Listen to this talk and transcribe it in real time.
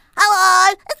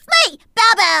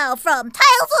Joe from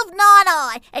Tales of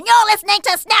Nine-Eye, and you're listening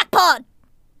to Snack Pod.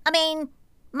 I mean,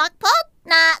 Muck Pod?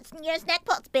 Nah, your Snack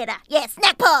Pod's better. Yeah,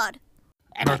 Snack Pod.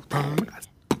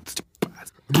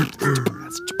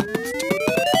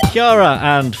 Kia ora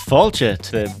and Fáilte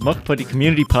to the Muck Puddy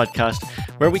Community Podcast,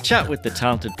 where we chat with the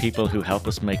talented people who help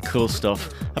us make cool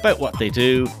stuff about what they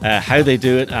do, how they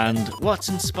do it, and what's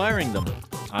inspiring them.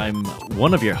 I'm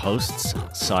one of your hosts,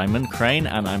 Simon Crane,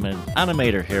 and I'm an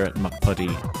animator here at Muck Puddy.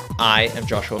 I am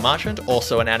Joshua Marchand,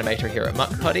 also an animator here at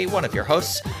Muck Puddy, one of your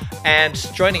hosts, and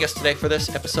joining us today for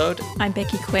this episode, I'm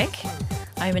Becky Kuek.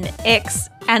 I'm an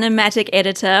ex-animatic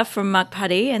editor from Muck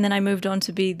Puddy, and then I moved on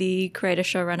to be the creator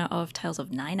showrunner of Tales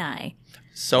of Nine-Eye.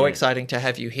 So exciting to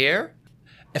have you here.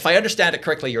 If I understand it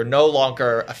correctly, you're no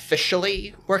longer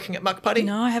officially working at Muck Puddy?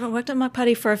 No, I haven't worked at Muck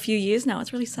Puddy for a few years now.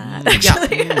 It's really sad,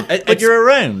 actually. But you're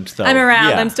around, though. I'm around.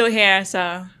 Yeah. I'm still here,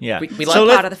 so Yeah. We so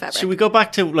like part of the fabric. Should we go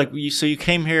back to, so you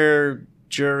came here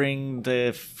during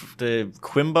the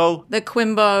Quimbo? The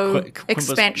Quimbo Quimbo's-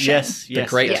 expansion. Yes, the yes.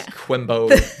 great Yeah. Quimbo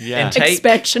Yeah. intake.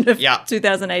 Expansion of Yeah.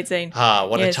 2018. Ah,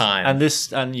 what a Yes. time.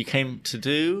 And you came to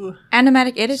do?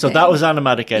 Animatic editing. So that was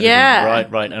animatic editing. Yeah.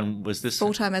 Right. And was this...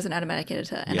 full-time as an animatic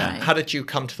editor. And Yeah. How did you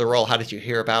come to the role? How did you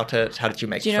hear about it? How did you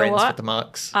make Do you know friends what? with the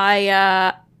Mucks?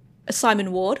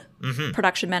 Simon Ward,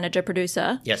 production manager,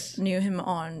 producer. Yes. Knew him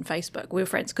on Facebook. We were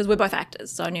friends because we're both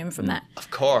actors, so I knew him from that.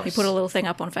 Of course. He put a little thing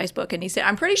up on Facebook and he said,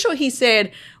 I'm pretty sure he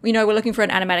said, we're looking for an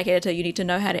animatic editor. You need to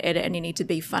know how to edit and you need to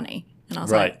be funny. And I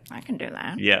was Right. like, I can do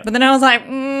that. Yeah. But then I was like,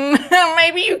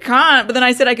 maybe you can't. But then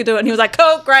I said I could do it. And he was like,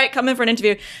 cool, great, come in for an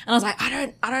interview. And I was like,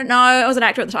 I don't know. I was an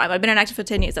actor at the time. I'd been an actor for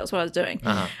 10 years. That was what I was doing.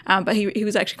 But he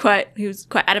was actually quite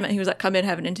adamant. He was like, come in,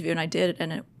 have an interview. And I did,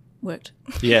 and it worked.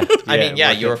 Yeah. I mean, yeah,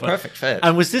 worked you're a out fine. perfect fit.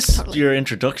 And was this your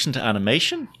introduction to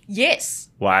animation? Yes.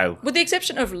 Wow. With the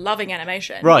exception of loving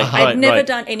animation. Right, I'd never right.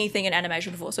 done anything in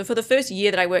animation before. So for the first year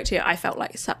that I worked here, I felt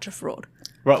like such a fraud.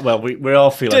 Right, well, we all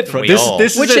feel like... Didn't we this, all?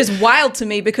 this Which is... is wild to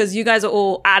me because you guys are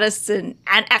all artists and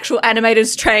actual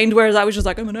animators trained, whereas I was just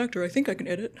like, I'm an actor, I think I can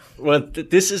edit. Well,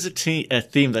 this is a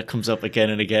theme that comes up again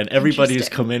and again. Everybody who's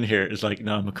come in here is like,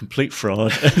 no, I'm a complete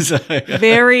fraud. So,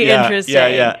 Very yeah, interesting.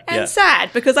 Yeah. And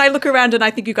sad because I look around and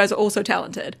I think you guys are all so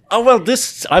talented. Oh, well,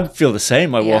 I feel the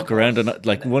same. I Yeah, walk of around and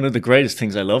like one of the greatest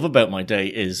things I love about my day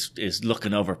is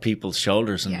looking over people's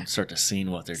shoulders and Yeah. sort of seeing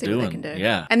what they're See doing. what they can do.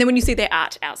 Yeah. And then when you see their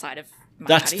art outside of my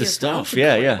That's party the as well, stuff. it's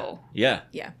Yeah. incredible. Yeah.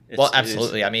 Well, It is.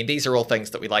 absolutely. I mean, these are all things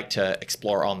that we like to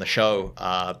explore on the show,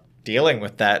 dealing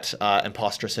with that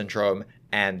imposter syndrome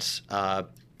and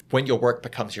when your work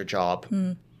becomes your job.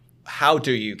 How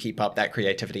do you keep up that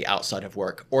creativity outside of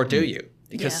work? Or do you?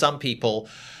 Because Yeah. some people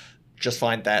just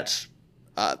find that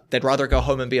they'd rather go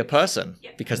home and be a person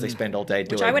because they spend all day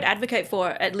doing Which I would advocate for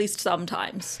at least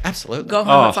sometimes. Absolutely. Go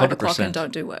home Oh, at 5 o'clock 100%. and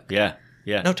don't do work. Yeah.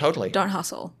 No, totally. Don't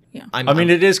hustle. Yeah. I mean,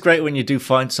 it is great when you do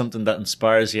find something that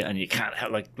inspires you and you can't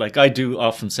have, like I do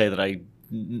often say that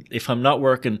if I'm not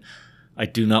working, I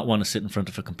do not want to sit in front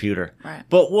of a computer. Right.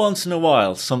 But once in a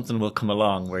while, something will come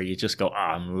along where you just go,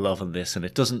 I'm loving this. And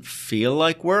it doesn't feel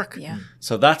like work. Yeah.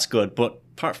 So that's good. But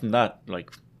apart from that,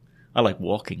 like, I like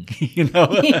walking, you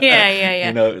know? Yeah.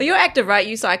 You know- But you're active, right?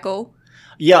 You cycle.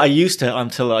 Yeah, I used to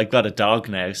until I got a dog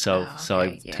now. So Oh, I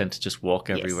okay, yeah. tend to just walk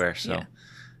everywhere. So,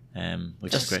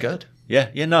 which Just is great. good.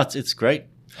 Yeah. No, it's great.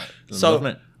 I'm So loving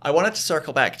it. I wanted to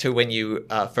circle back to when you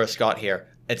first got here.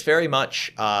 It's very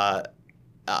much,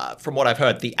 from what I've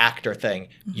heard, the actor thing.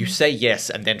 You say yes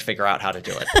and then figure out how to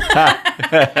do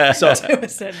it. So To a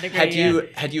certain degree,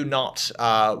 had you not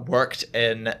worked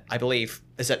in, I believe,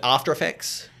 is it After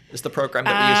Effects? Is the program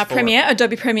that we use for Premiere,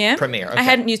 Adobe Premiere. Premiere, okay. I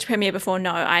hadn't used Premiere before.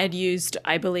 No, I had used,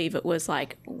 I believe it was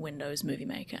like Windows Movie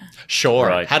Maker. Sure,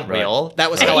 Right, hadn't we right. all? That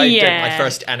was how I did Yeah. my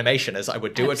first animation. Is I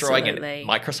would do a drawing in Absolutely.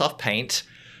 Microsoft Paint,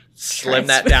 slim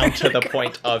that down to the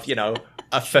point of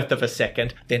a fifth of a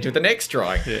second, then do the next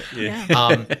drawing.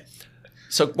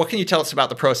 So, what can you tell us about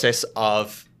the process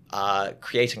of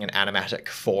creating an animatic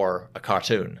for a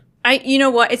cartoon? You know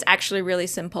what? It's actually really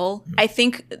simple. I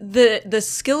think the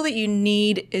skill that you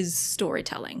need is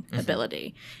storytelling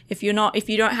ability. If you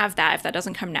don't have that, if that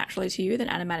doesn't come naturally to you, then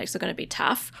animatics are going to be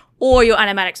tough. Or your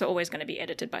animatics are always going to be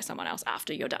edited by someone else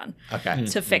after you're done. Okay.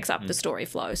 To fix up the story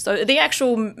flow. So the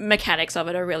actual mechanics of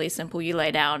it are really simple. You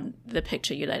lay down the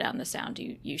picture, you lay down the sound,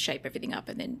 you shape everything up,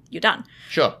 and then you're done.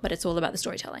 Sure. But it's all about the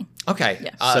storytelling. Okay.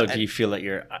 Yeah. So do you feel that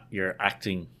your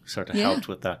acting sort of Yeah. helped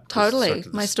with that. Totally. Sort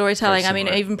of My this- storytelling. very I mean,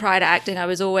 similar. even prior to acting, I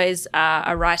was always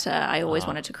a writer. I always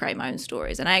wanted to create my own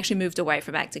stories. And I actually moved away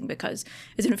from acting because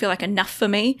it didn't feel like enough for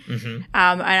me. And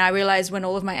I realized when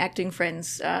all of my acting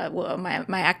friends,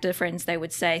 my actor friends, they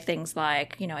would say things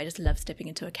like, you know, I just love stepping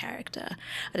into a character.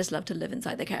 I just love to live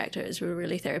inside the character. It's a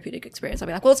really therapeutic experience. I'd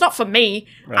be like, well, it's not for me.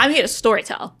 I'm here to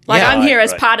storytell. Like, Yeah. I'm here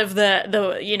as Right. part of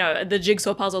the you know, the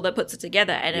jigsaw puzzle that puts it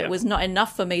together. And Yeah. it was not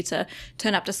enough for me to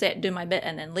turn up to set, do my bit,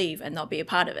 and then leave and not be a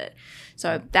part of it.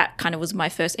 So that kind of was my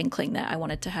first inkling that I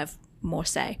wanted to have more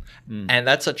say. And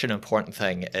that's such an important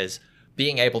thing, is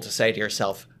being able to say to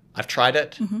yourself, I've tried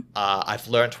it, I've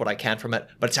learned what I can from it,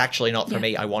 but it's actually not for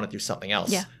me. I want to do something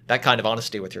else. Yeah. That kind of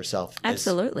honesty with yourself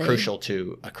Absolutely. is crucial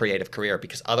to a creative career,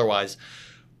 because otherwise,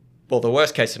 well, the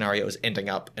worst case scenario is ending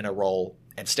up in a role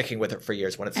and sticking with it for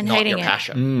years when it's And not hating your it.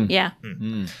 passion. Yeah.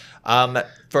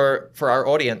 For our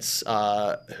audience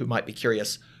who might be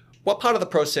curious, what part of the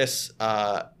process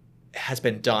has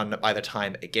been done by the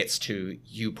time it gets to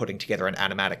you putting together an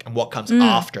animatic, and what comes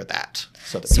after that,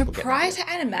 so that So people get an prior idea? to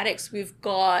animatics, we've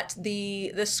got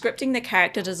the scripting, the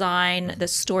character design, the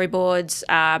storyboards,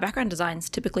 background designs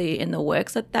typically in the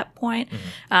works at that point,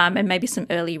 and maybe some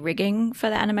early rigging for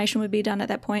the animation would be done at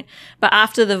that point. But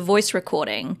after the voice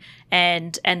recording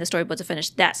and the storyboards are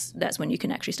finished, that's when you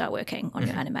can actually start working on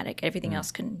your animatic. Everything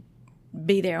else can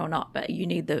be there or not, but you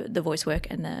need the voice work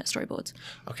and the storyboards.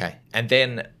 Okay. And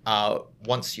then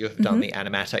once you've done the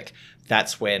animatic,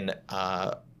 that's when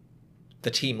the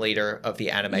team leader of the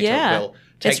animator Yeah. will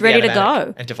take It's ready the to animatic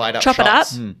go. and divide up Chop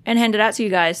shots. it up and hand it out to you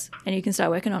guys, and you can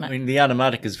start working on it. I mean, the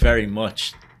animatic is very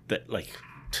much that, like,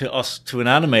 to us, to an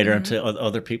animator and to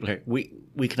other people here,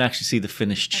 we can actually see the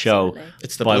finished Absolutely. show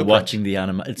It's the by blueprint. watching the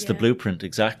anima. It's the Yeah. blueprint,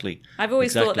 exactly. I've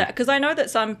always thought Exactly. that, because I know that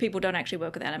some people don't actually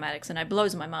work with animatics, and it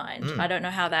blows my mind. I don't know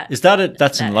how that Is that it?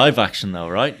 That's in that- live action, though,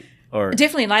 right? Or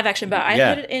definitely in live action, but I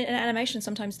Yeah. heard it in animation.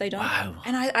 Sometimes they don't, Wow.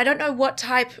 and I don't know what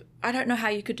type. I don't know how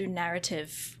you could do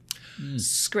narrative,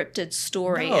 scripted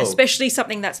story, No. especially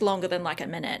something that's longer than like a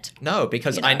minute. No,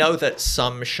 because You I know. know that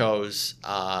some shows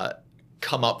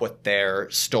come up with their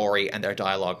story and their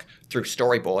dialogue through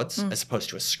storyboards as opposed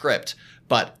to a script.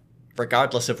 But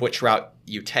regardless of which route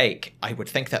you take, I would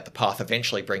think that the path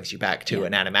eventually brings you back to Yeah.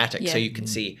 an animatic, so Yeah. you can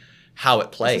see how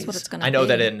it plays. what it's gonna I know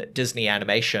that be. in Disney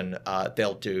animation,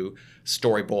 they'll do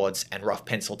storyboards and rough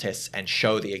pencil tests and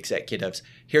show the executives,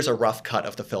 here's a rough cut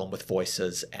of the film with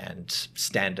voices and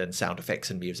stand-in sound effects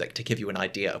and music to give you an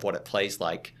idea of what it plays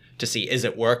like, to see is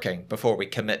it working before we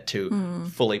commit to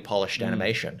fully polished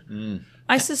animation.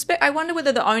 I wonder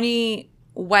whether the only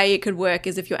way it could work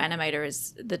is if your animator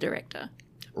is the director.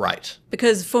 Right.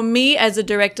 Because for me as a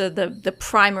director, the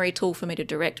primary tool for me to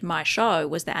direct my show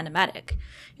was the animatic.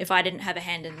 If I didn't have a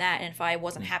hand in that, and if I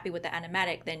wasn't happy with the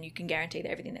animatic, then you can guarantee that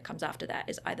everything that comes after that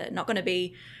is either not going to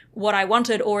be what I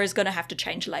wanted or is going to have to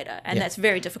change later. And that's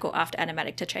very difficult after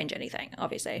animatic to change anything,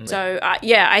 obviously. So,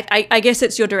 I guess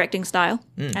it's your directing style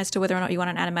as to whether or not you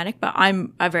want an animatic. But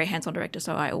I'm a very hands-on director,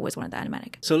 so I always wanted the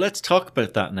animatic. So let's talk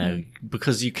about that now,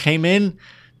 because you came in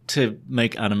to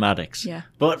make animatics, Yeah.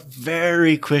 but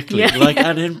very quickly, Yeah. like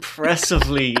an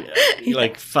impressively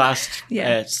like fast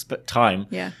Yeah. time,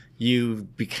 Yeah. you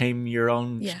became your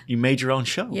own. Yeah. You made your own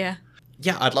show. Yeah.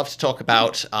 Yeah, I'd love to talk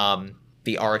about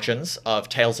the origins of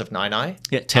Tales of Nine-Eye.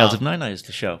 Yeah, Tales of Nine-Eye is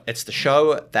the show. It's the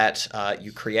show that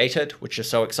you created, which is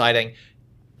so exciting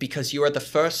because you are the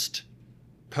first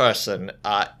person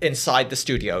inside the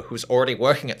studio who's already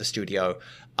working at the studio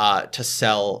to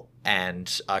sell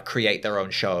and create their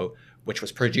own show, which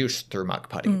was produced through Muck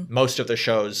Putty. Most of the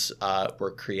shows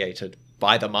were created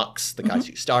by the Mucks, the guys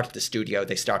who started the studio.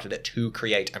 They started it to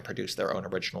create and produce their own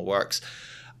original works.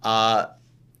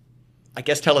 I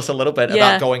guess tell us a little bit Yeah.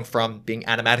 about going from being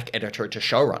animatic editor to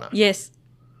showrunner. Yes.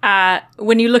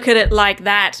 When you look at it like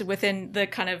that, within the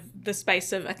kind of the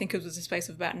space of, I think it was a space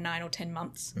of about 9 or 10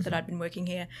 months that I'd been working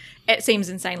here, it seems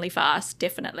insanely fast,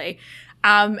 definitely.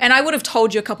 And I would have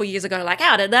told you a couple of years ago, like,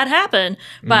 how did that happen?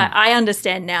 But I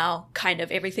understand now kind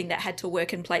of everything that had to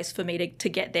work in place for me to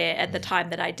get there at the time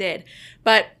that I did.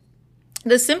 But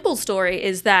the simple story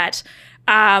is that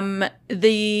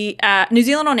the New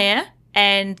Zealand On Air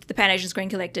and the Pan Asian Screen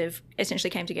Collective essentially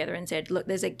came together and said, look,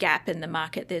 there's a gap in the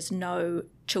market. There's no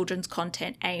children's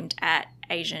content aimed at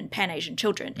Pan-Asian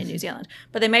children in New Zealand.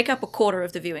 But they make up a quarter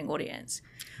of the viewing audience.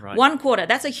 Right. 1/4,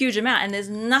 that's a huge amount. And there's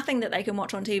nothing that they can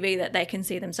watch on TV that they can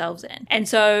see themselves in. And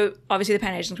so obviously the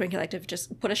Pan Asian Screen Collective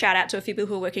just put a shout out to a few people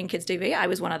who are working in kids TV. I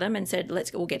was one of them, and said,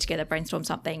 let's all get together, brainstorm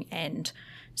something, and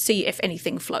see if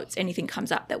anything floats, anything comes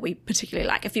up that we particularly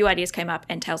like. A few ideas came up,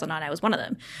 and Tales of Nine-Eye was one of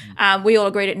them. We all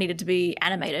agreed it needed to be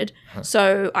animated.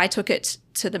 So I took it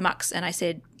to the mucks and I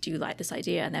said, do you like this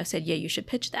idea? And they said, yeah, you should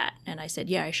pitch that. And I said,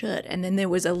 yeah, I should. And then there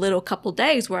was a little couple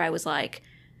days where I was like,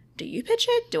 do you pitch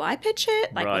it? Do I pitch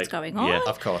it? Like, what's going on? Yeah,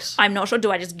 of course. I'm not sure.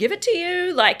 Do I just give it to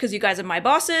you? Like, because you guys are my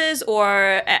bosses?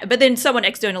 Or, but then someone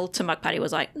external to Muck Party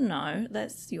was like, no,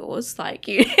 that's yours. Like,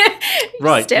 you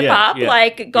step up,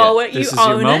 like, go it, you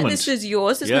own it. This is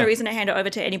yours. There's no reason to hand it over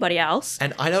to anybody else.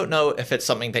 And I don't know if it's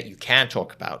something that you can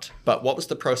talk about, but what was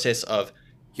the process of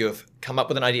you've come up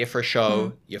with an idea for a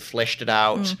show, you've fleshed it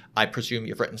out, I presume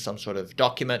you've written some sort of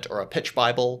document or a pitch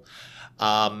Bible.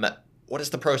 What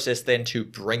is the process then to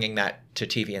bringing that to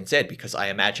TVNZ? Because I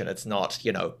imagine it's not,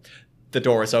 the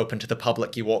door is open to the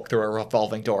public, you walk through a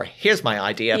revolving door. Here's my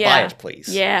idea, buy it,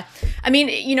 please. Yeah. I mean,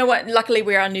 you know what? Luckily,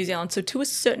 we're on New Zealand, so to a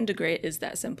certain degree, it is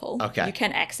that simple. Okay. You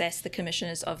can access the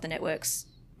commissioners of the networks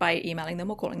by emailing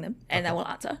them or calling them, and they will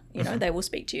answer. They will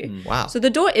speak to you. Wow. So the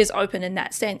door is open in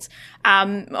that sense.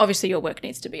 Obviously, your work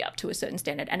needs to be up to a certain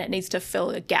standard, and it needs to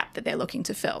fill a gap that they're looking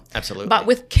to fill. Absolutely. But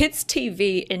with kids'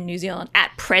 TV in New Zealand,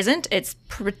 at present, it's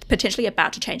potentially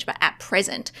about to change, but at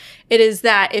present, it is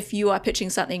that if you are pitching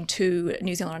something to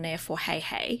New Zealand On Air for Hey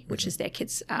Hey, which is their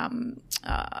kids'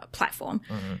 platform,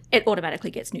 it automatically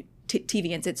gets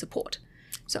TVNZ support.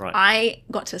 So I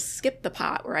got to skip the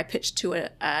part where I pitched to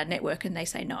a network and they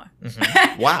say no.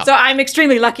 Wow. So I'm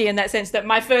extremely lucky in that sense that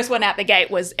my first one out the gate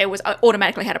was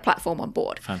automatically had a platform on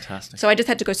board. Fantastic. So I just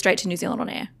had to go straight to New Zealand On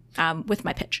Air with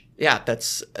my pitch. Yeah,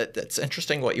 that's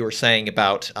interesting what you were saying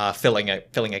about filling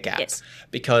a gap. Yes.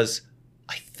 Because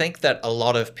I think that a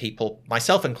lot of people,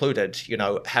 myself included,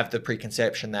 have the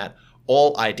preconception that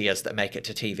all ideas that make it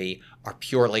to TV are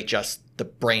purely just the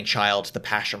brainchild, the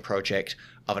passion project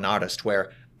of an artist,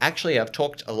 where actually I've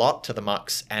talked a lot to the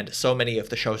Mucks, and so many of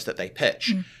the shows that they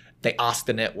pitch, they ask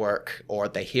the network or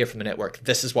they hear from the network,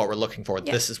 this is what we're looking for,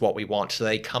 this is what we want. So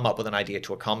they come up with an idea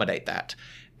to accommodate that.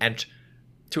 And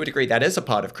to a degree, that is a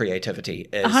part of creativity.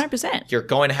 Is 100%. You're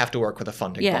going to have to work with a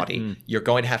funding body. You're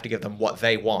going to have to give them what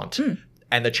they want.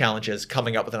 And the challenge is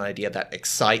coming up with an idea that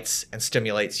excites and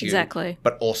stimulates you, Exactly.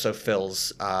 but also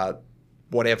fills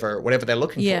whatever they're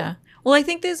looking for. Well, I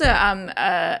think there's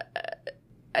a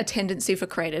tendency for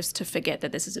creatives to forget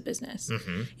that this is a business.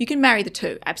 You can marry the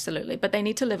two, absolutely, but they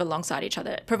need to live alongside each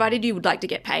other. Provided you would like to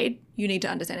get paid, you need to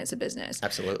understand it's a business.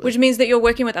 Absolutely. Which means that you're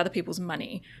working with other people's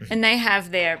money and they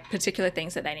have their particular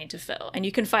things that they need to fill. And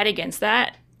you can fight against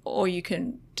that, or you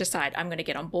can decide, I'm going to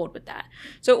get on board with that.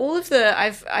 So all of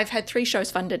I've had 3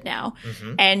 shows funded now,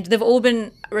 and they've all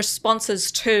been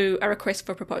responses to a request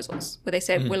for proposals where they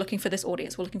said, we're looking for this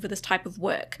audience, we're looking for this type of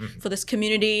work, for this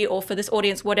community or for this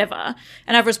audience, whatever.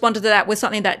 And I've responded to that with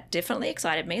something that definitely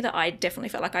excited me, that I definitely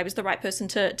felt like I was the right person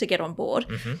to get on board.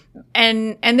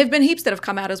 And there've been heaps that have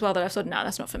come out as well that I've thought, no,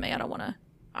 that's not for me.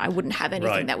 I wouldn't have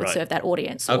anything that would serve that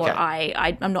audience, or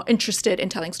I'm not interested in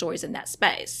telling stories in that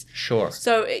space. Sure.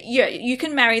 So yeah, you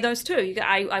can marry those two.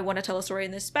 I want to tell a story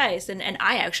in this space, and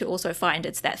I actually also find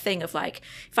it's that thing of like,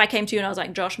 if I came to you and I was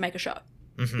like, Josh, make a show,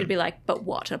 you'd be like, but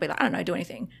what? I'd be like, I don't know, do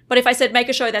anything. But if I said make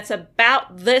a show that's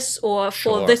about this or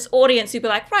for this audience, you'd be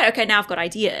like, right, okay, now I've got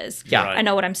ideas. Yeah. I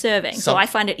know what I'm serving. So I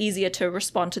find it easier to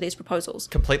respond to these proposals.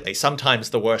 Completely.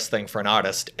 Sometimes the worst thing for an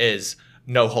artist is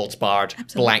no holds barred,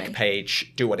 blank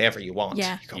page, do whatever you want.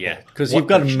 Yeah. Because you've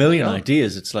got a million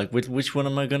ideas. It's like, which one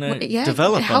am I going to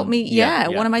develop? Help me.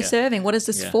 What am I serving? What is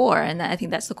this for? And I think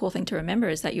that's the cool thing to remember,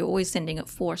 is that you're always sending it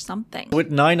for something.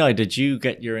 With Nine Eye, did you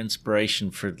get your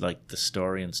inspiration for like the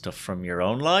story and stuff from your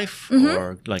own life?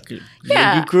 Or like,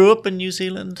 you grew up in New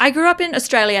Zealand? I grew up in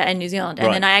Australia and New Zealand.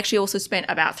 And then I actually also spent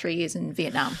about 3 years in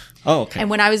Vietnam. Oh, okay.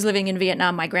 And when I was living in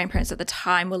Vietnam, my grandparents at the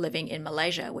time were living in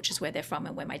Malaysia, which is where they're from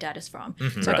and where my dad is from.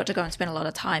 So I got to go and spend a lot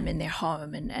of time in their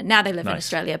home, and now they live in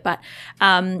Australia. But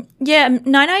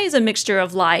Nine Eye is a mixture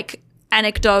of like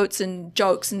anecdotes and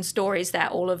jokes and stories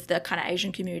that all of the kind of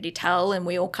Asian community tell, and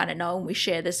we all kind of know, and we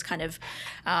share this kind of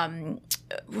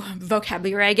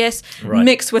vocabulary, I guess,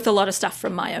 mixed with a lot of stuff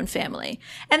from my own family.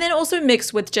 And then also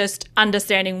mixed with just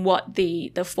understanding what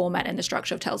the format and the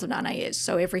structure of Tales of Nine Eye is.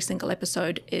 So every single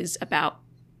episode is about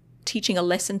teaching a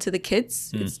lesson to the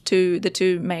kids. It's the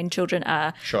two main children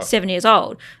are 7 years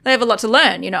old. They have a lot to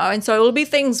learn, and so it'll be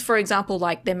things, for example,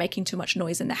 like they're making too much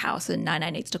noise in the house and Nine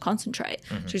Eye needs to concentrate.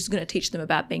 So she's going to teach them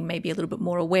about being maybe a little bit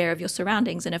more aware of your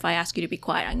surroundings, and if I ask you to be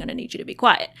quiet, I'm going to need you to be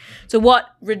quiet. So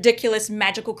what ridiculous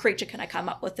magical creature can I come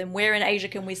up with, and where in Asia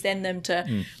can we send them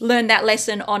to learn that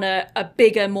lesson on a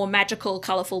bigger, more magical,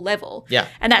 colourful level?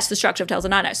 And that's the structure of Tales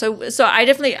of Nine Eye. So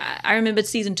I remembered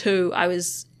season 2, I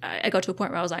was I got to a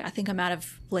point where I was like, I think I'm out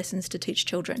of lessons to teach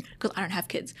children because I don't have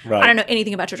kids. Right. I don't know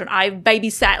anything about children. I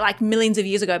babysat like millions of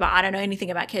years ago, but I don't know anything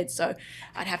about kids. So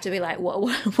I'd have to be like,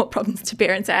 what problems do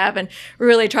parents have? And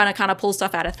really trying to kind of pull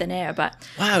stuff out of thin air. But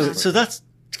wow, so that's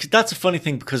a funny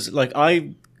thing because like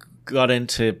I got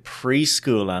into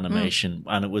preschool animation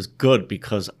and it was good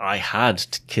because I had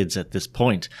kids at this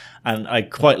point and I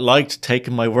quite liked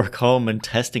taking my work home and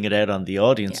testing it out on the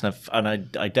audience and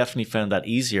I definitely found that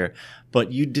easier,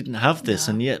 but you didn't have this.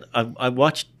 And yet I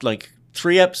watched like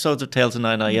 3 episodes of Tales of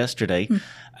Nine yesterday.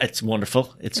 It's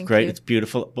wonderful, it's great, it's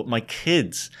beautiful, but my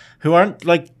kids who aren't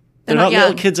like they're not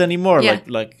little kids anymore,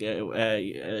 like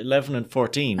 11 and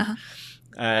 14.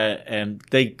 And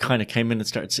they kind of came in and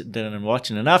started sitting down and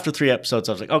watching. And after 3 episodes,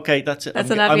 I was like, okay, that's it. I'm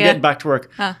getting back to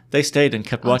work. They stayed and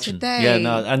kept watching. Yeah,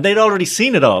 no, and they'd already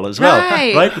seen it all as well,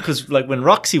 right? Because like when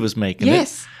Roxy was making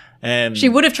it, she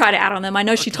would have tried it out on them. I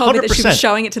know she told me that she was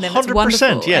showing it to them. It's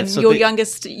wonderful. Yeah, and so your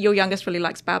youngest really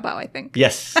likes Bao Bao, I think.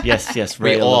 Yes.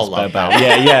 We all love Bao Bao.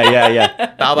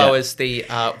 Yeah. Bao Bao is the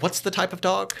what's the type of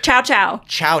dog? Chow Chow.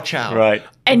 Chow Chow. Right.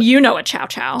 And you know a Chow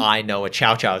Chow. I know a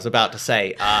Chow Chow. I was about to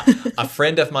say, a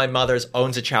friend of my mother's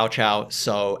owns a Chow Chow,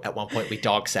 so at one point we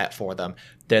dog sat for them.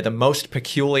 They're the most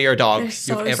peculiar dogs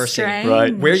you've ever seen.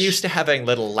 Right. We're used to having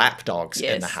little lap dogs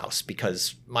in the house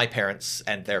because my parents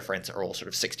and their friends are all sort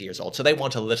of 60 years old, so they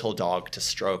want a little dog to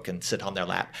stroke and sit on their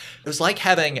lap. It was like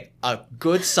having a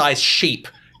good-sized sheep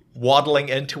waddling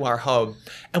into our home,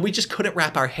 and we just couldn't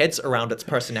wrap our heads around its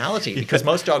personality because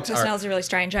most dogs Personalities are really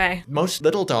strange, eh? Most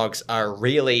little dogs are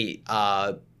really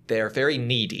they're very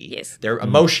needy. Yes. They're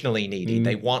emotionally needy.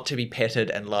 They want to be petted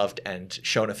and loved and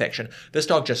shown affection. This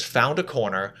dog just found a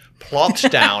corner,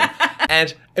 plopped down,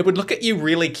 and it would look at you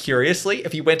really curiously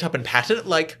if you went up and patted it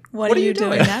like, what are you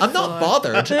doing? That I'm not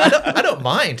bothered. I don't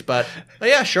mind, but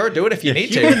yeah, sure, do it if you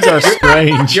need to. Humans are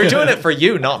strange. You're doing it for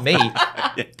you, not me.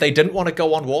 They didn't want to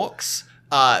go on walks.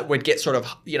 Would get sort of,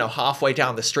 halfway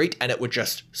down the street and it would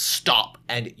just stop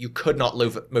and you could not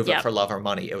move it for love or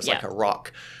money. It was like a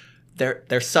rock.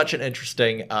 They're such an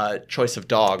interesting choice of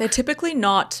dog. They're typically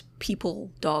not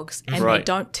people dogs, and they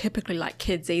don't typically like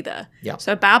kids either. Yeah.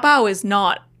 So Bao Bao is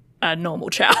not a normal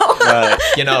chow.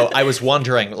 I was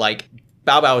wondering, like,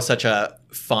 Bao Bao is such a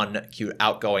fun, cute,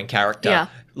 outgoing character. Yeah.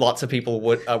 Lots of people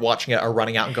watching it are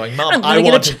running out and going, Mom, I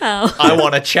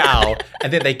want a chow.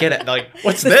 And then they get it and they're like,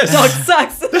 what's this? Dog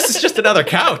sucks. This is just another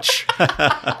couch.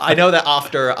 I know that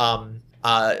after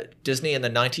Disney in the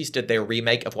 90s did their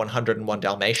remake of 101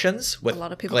 Dalmatians with a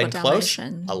lot of people Glenn got Close.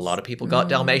 Dalmatians. A lot of people got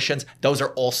Dalmatians. Those are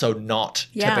also not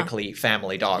typically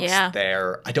family dogs. Yeah.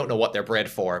 I don't know what they're bred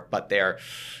for, but they're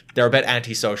a bit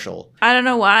antisocial. I don't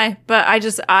know why, but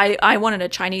I wanted a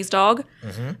Chinese dog.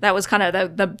 That was kind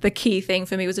of the key thing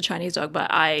for me was a Chinese dog.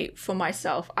 But for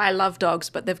myself, I love dogs,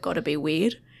 but they've got to be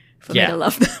weird for me to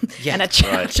love them. And a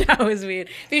chow chow is weird.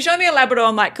 If you show me a Labrador,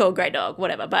 I'm like, cool, great dog,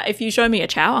 whatever. But if you show me a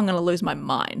chow, I'm going to lose my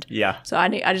mind. Yeah. So I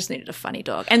just needed a funny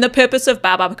dog. And the purpose of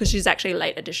Bao Bao, because she's actually a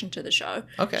late addition to the show.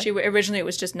 Okay. Originally it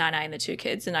was just Nana and the 2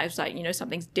 kids. And I was like,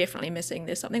 something's definitely missing.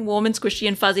 There's something warm and squishy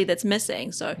and fuzzy that's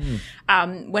missing. So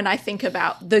when I think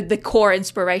about the core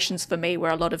inspirations for me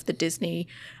were a lot of the Disney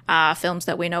films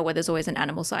that we know where there's always an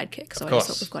animal sidekick. So I just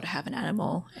thought we've got to have an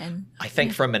animal. And I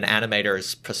think from an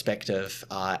animator's perspective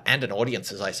and an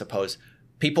audience's, I suppose,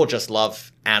 people just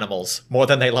love animals more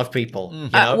than they love people. You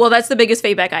know? Well, that's the biggest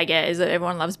feedback I get is that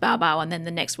everyone loves Bao Bao, and then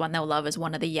the next one they'll love is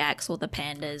one of the yaks or the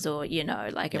pandas, or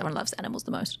everyone loves animals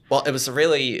the most. Well,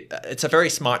 it's a very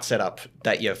smart setup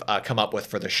that you've come up with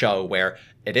for the show, where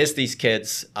it is these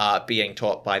kids being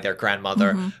taught by their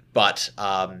grandmother, but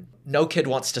no kid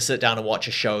wants to sit down and watch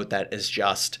a show that is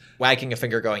just wagging a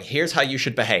finger going, here's how you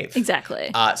should behave. Exactly.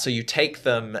 So you take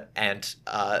them, and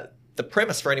the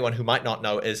premise for anyone who might not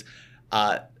know is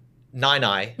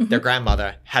Nai, their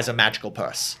grandmother, has a magical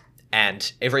purse.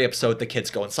 And every episode, the kids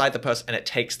go inside the purse, and it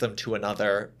takes them to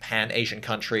another Pan-Asian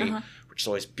country, which is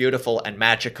always beautiful and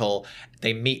magical.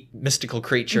 They meet mystical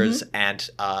creatures, and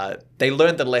they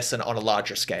learn the lesson on a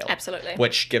larger scale. Absolutely.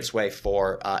 Which gives way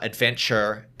for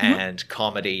adventure and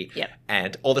comedy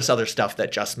and all this other stuff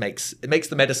that just makes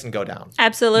the medicine go down.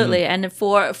 Absolutely. And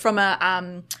from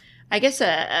a I guess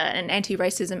an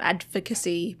anti-racism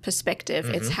advocacy perspective,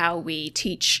 it's how we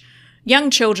teach young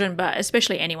children, but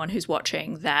especially anyone who's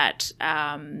watching, that,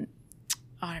 I don't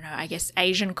know, I guess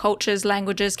Asian cultures,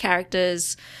 languages,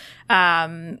 characters,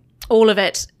 all of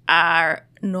it are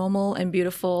normal and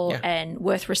beautiful Yeah. and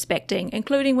worth respecting,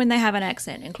 including when they have an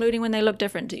accent, including when they look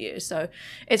different to you. So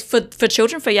it's for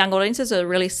children, for young audiences, a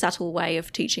really subtle way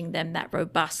of teaching them that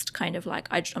robust kind of like,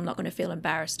 I'm not going to feel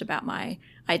embarrassed about my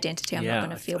identity. I'm not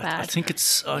going to feel bad. I think it's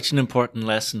such an important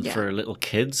lesson Yeah. for little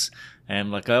kids.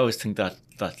 Like I always think that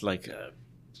like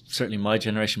certainly my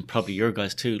generation, probably your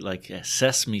guys too, like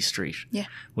Sesame Street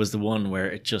was the one where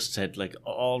it just said like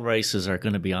all races are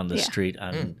going to be on the street,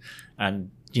 and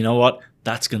you know what?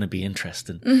 That's going to be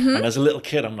interesting. Mm-hmm. And as a little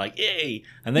kid, I'm like, yay!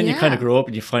 And then you kind of grow up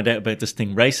and you find out about this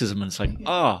thing, racism, and it's like,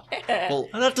 well,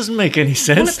 that doesn't make any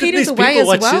sense. Well, it peters These away people as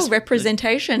watch well. this-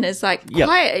 Representation is like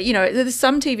quite, there's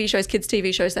some TV shows, kids'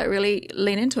 TV shows that really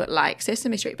lean into it, like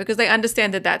Sesame Street, because they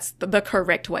understand that that's the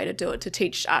correct way to do it, to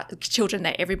teach children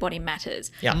that everybody matters.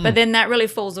 Yeah. But then that really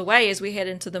falls away as we head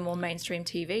into the more mainstream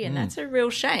TV, and that's a real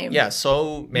shame. Yeah,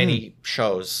 so many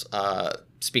shows,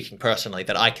 speaking personally,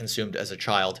 that I consumed as a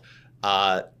child,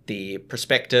 the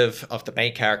perspective of the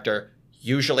main character,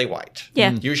 usually white.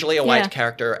 Yeah. Usually a white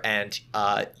character, and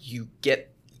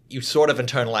you sort of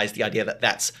internalize the idea that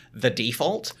that's the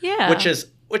default. Yeah. Which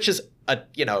is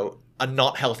a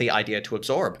not healthy idea to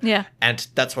absorb. Yeah. And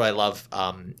that's what I love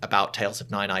about Tales of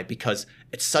Nine-Eye, because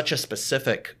it's such a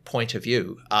specific point of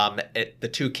view. The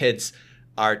two kids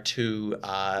are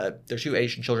they're two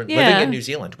Asian children living in New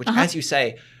Zealand, which, as you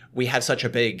say, we have such a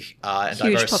big and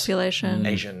Huge diverse population.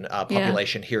 Asian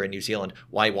population here in New Zealand.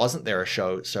 Why wasn't there a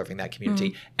show serving that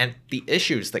community? And the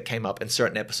issues that came up in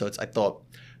certain episodes, I thought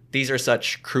these are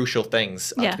such crucial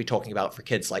things to be talking about for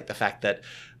kids, like the fact that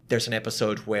there's an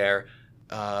episode where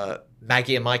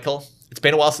Maggie and Michael, it's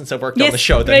been a while since I've worked on the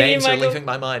show. The names are leaving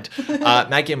my mind.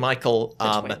 Maggie and Michael,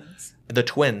 the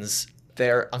twins,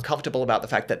 they're uncomfortable about the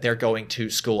fact that they're going to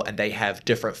school and they have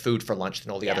different food for lunch than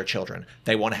all the other children.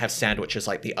 They want to have sandwiches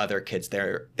like the other kids.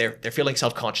 They're feeling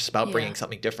self-conscious about bringing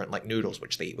something different, like noodles,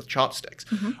 which they eat with chopsticks.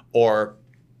 Or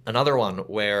another one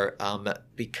where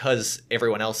because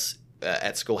everyone else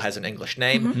at school has an English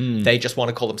name, they just want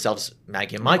to call themselves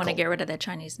Maggie and Michael. They want to get rid of their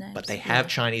Chinese names. But they have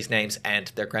Chinese names, and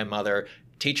their grandmother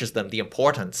teaches them the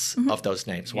importance of those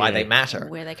names, why they matter.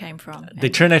 Where they came from. They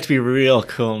turn out to be real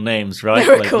cool names, right?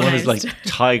 They were Like cool one is names. like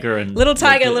Tiger and Little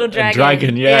Tiger, like, Little and Dragon.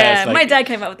 Dragon, yeah. It's like- my dad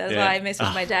came up with that. That's Yeah. why I messed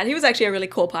with my dad. He was actually a really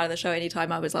cool part of the show.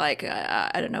 Anytime I was like,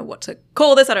 I don't know what to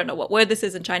call this. I don't know what word this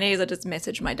is in Chinese. I just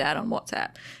messaged my dad on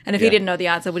WhatsApp. And if he didn't know the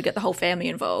answer, we'd get the whole family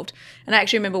involved. And I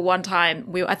actually remember one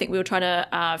time, I think we were trying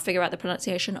to figure out the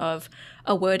pronunciation of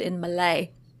a word in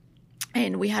Malay.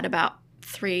 And we had about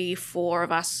 3-4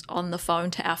 of us on the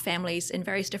phone to our families in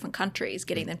various different countries,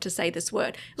 getting them to say this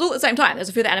word. It was all at the same time. There's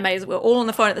a few of the animators that were all on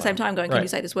the phone at the same time going, can you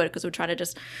say this word? Because we're trying to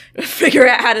just figure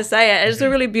out how to say it. It's a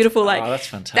really beautiful, like, that's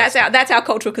fantastic. That's our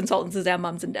cultural consultants, is our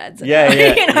mums and dads. And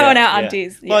and our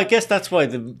aunties. Well, I guess that's why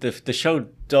the show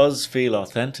does feel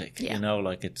authentic. You know,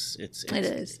 like it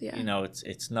is, yeah. You know,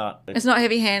 it's not. It's not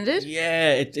heavy-handed.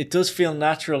 Yeah, it does feel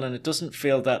natural, and it doesn't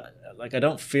feel that. Like I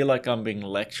don't feel like I'm being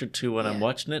lectured to when I'm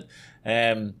watching it.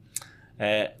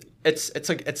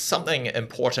 It's something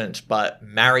important, but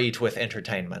married with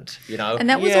entertainment, you know? And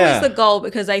that was always the goal,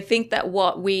 because I think that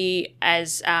what we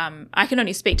as, I can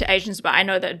only speak to Asians, but I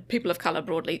know that people of color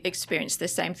broadly experience the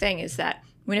same thing, is that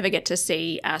we never get to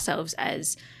see ourselves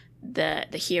as the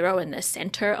hero in the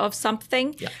center of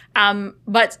something. Yeah.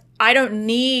 But I don't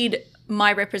need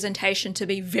my representation to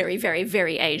be very, very,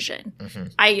 very Asian.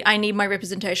 I need my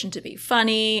representation to be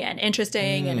funny and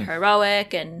interesting and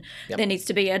heroic, and there needs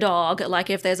to be a dog. Like,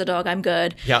 if there's a dog, I'm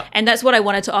good. Yeah. And that's what I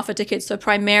wanted to offer to kids. So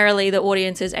primarily the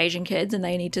audience is Asian kids, and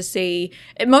they need to see,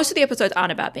 most of the episodes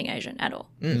aren't about being Asian at all.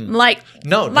 Like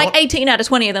 18 out of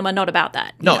 20 of them are not about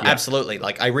that. No, absolutely.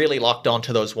 Like, I really locked on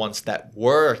to those ones that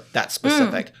were that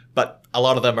specific, but a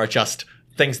lot of them are just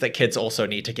things that kids also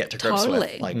need to get to grips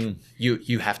with. Like,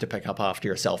 you have to pick up after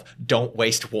yourself. Don't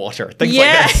waste water. Things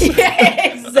like this. Yeah,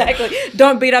 exactly.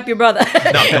 Don't beat up your brother.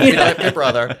 No, don't beat up your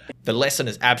brother. The lesson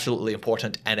is absolutely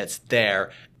important, and it's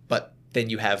there. But then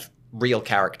you have real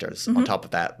characters on top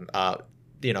of that.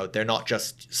 You know, they're not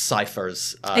just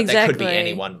ciphers. That could be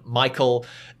anyone. Michael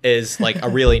is like a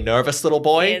really nervous little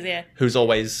boy He is, who's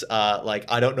always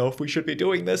like, I don't know if we should be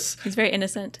doing this. He's very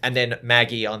innocent. And then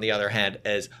Maggie, on the other hand,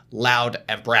 is loud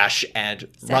and brash and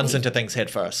runs into things head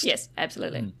first. Yes,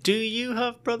 absolutely. Do you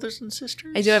have brothers and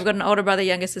sisters? I do. I've got an older brother,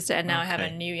 younger sister, and now I have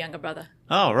a new younger brother.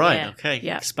 Oh, right. Yeah, Okay.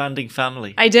 yeah. Expanding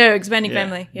family. I do. Expanding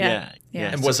family. Yeah.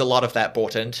 And was a lot of that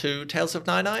brought into Tales of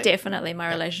Nine-Eye? Definitely my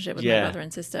relationship with my brother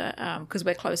and sister, because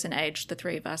we're close in age, the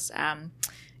three of us.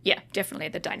 Definitely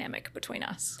the dynamic between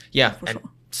us. Yeah, and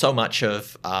so much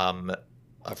of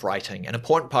writing, an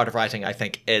important part of writing, I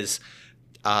think, is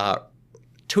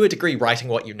to a degree, writing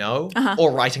what you know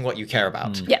or writing what you care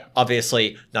about. Yeah.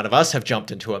 Obviously, none of us have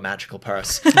jumped into a magical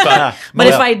purse. But, But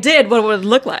if I did, what would it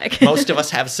look like? most of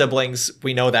us have siblings.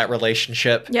 We know that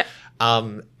relationship. Yep.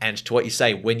 And to what you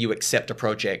say, when you accept a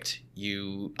project,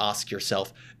 you ask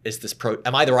yourself,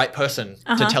 am I the right person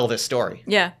to tell this story?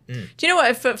 Yeah. Do you know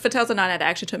what? For Tales of Nine, it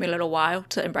actually took me a little while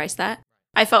to embrace that.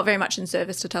 I felt very much in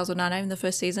service to Tales of Nine in the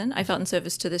first season. I felt in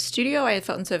service to the studio. I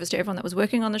felt in service to everyone that was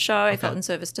working on the show. I felt in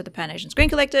service to the Pan Asian Screen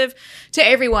Collective, to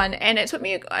everyone. And it took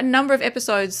me a number of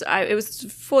episodes. It was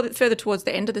further towards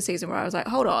the end of the season where I was like,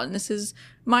 hold on, this is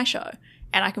my show.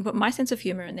 And I can put my sense of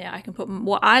humor in there. I can put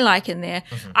what I like in there.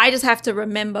 I just have to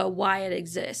remember why it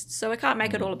exists. So I can't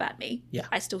make it all about me. Yeah.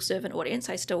 I still serve an audience.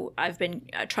 I've been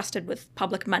trusted with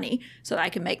public money so that I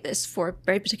can make this for a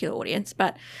very particular audience.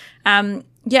 But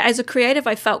as a creative,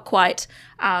 I felt quite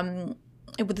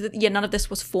none of this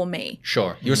was for me.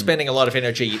 Sure. You were spending a lot of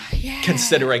energy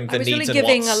considering the needs and wants I was really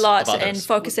giving a lot of others. and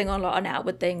focusing a lot on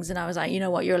outward things. And I was like, you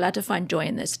know what, you're allowed to find joy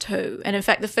in this too. And in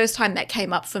fact, the first time that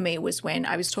came up for me was when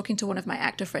I was talking to one of my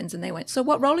actor friends and they went, so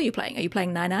what role are you playing? Are you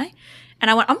playing Nai?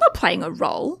 And I went, I'm not playing a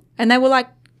role. And they were like,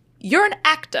 you're an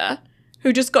actor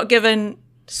who just got given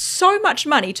so much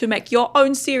money to make your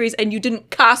own series and you didn't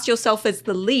cast yourself as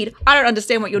the lead. I don't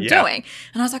understand what you're doing.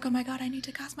 And I was like, oh my God, I need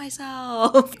to cast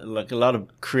myself. Like a lot of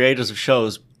creators of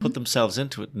shows put themselves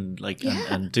into it and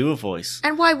and do a voice.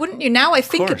 And why wouldn't you? Now I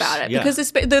think course, about it yeah.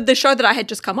 because the show that I had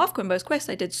just come off, Quimbo's Quest,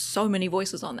 I did so many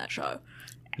voices on that show.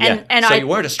 And So I you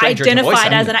weren't a stranger to identified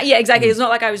voice as an yeah, exactly. It's not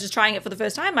like I was just trying it for the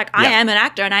first time. Like I am an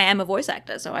actor and I am a voice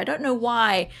actor, so I don't know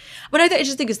why. But I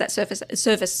just think it's that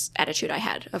service attitude I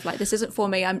had of like, this isn't for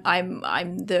me. I'm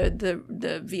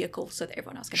the vehicle so that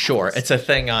everyone else can. Sure, have this. it's a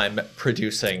thing I'm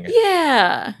producing.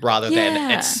 Yeah. Rather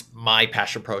than it's my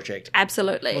passion project.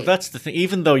 Absolutely. Well, that's the thing.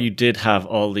 Even though you did have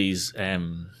all these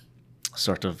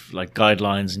sort of like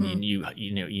guidelines and you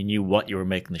knew what you were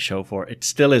making the show for, it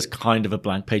still is kind of a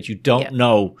blank page. You don't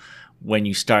know when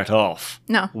you start off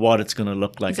what it's going to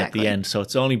look like at the end. So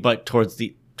it's only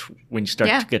when you start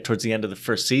to get towards the end of the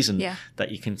first season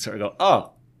that you can sort of go,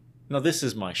 oh, no, this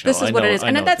is my show. This is what it is.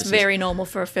 And that's very normal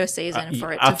for a first season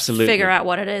for it to figure out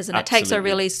what it is. And it takes a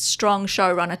really strong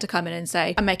showrunner to come in and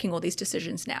say, I'm making all these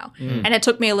decisions now. And it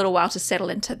took me a little while to settle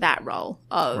into that role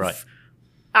of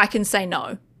I can say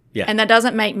no. Yeah. And that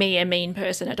doesn't make me a mean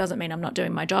person. It doesn't mean I'm not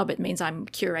doing my job. It means I'm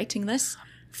curating this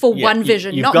for one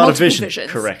vision, you've not got multiple a vision. visions.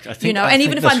 Correct. I think, and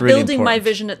even if I'm really building my important.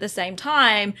 vision at the same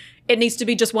time, it needs to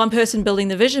be just one person building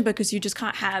the vision because you just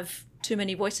can't have too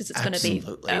many voices. It's going to be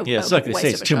it's like they say,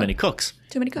 it's too many cooks.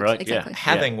 Too many cooks, right? exactly.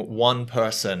 Having one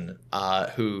person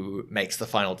who makes the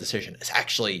final decision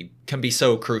can be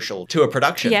so crucial to a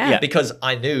production. Yeah. Because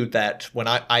I knew that when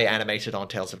I animated on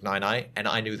Tales of Nine, and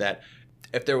I knew that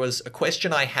if there was a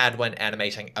question I had when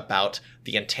animating about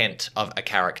the intent of a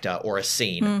character or a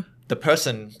scene, the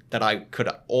person that I could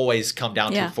always come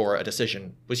down to for a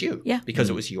decision was you. Yeah. Because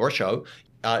it was your show.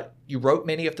 You wrote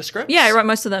many of the scripts. Yeah, I wrote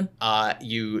most of them.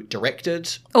 You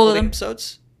directed all of the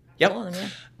episodes. Yep. All of them, yeah.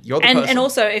 You're the person. And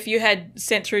also, if you had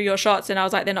sent through your shots and I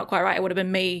was like, they're not quite right, it would have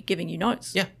been me giving you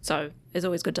notes. Yeah. So it's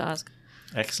always good to ask.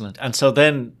 Excellent. And so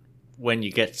then when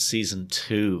you get season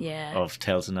 2 of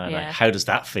Tales of Nine, how does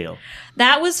that feel?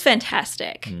 That was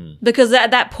fantastic because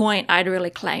at that point I'd really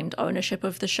claimed ownership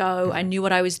of the show. I knew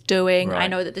what I was doing. Right. I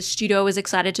know that the studio was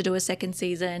excited to do a second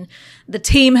season. The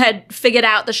team had figured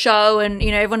out the show and,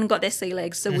 everyone got their sea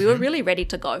legs. So we were really ready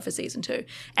to go for season 2.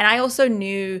 And I also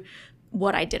knew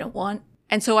what I didn't want.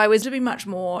 And so I was to be much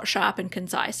more sharp and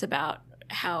concise about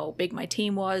how big my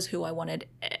team was, who I wanted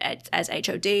as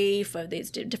HOD for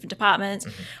these different departments,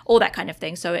 all that kind of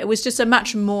thing. So it was just a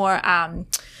much more,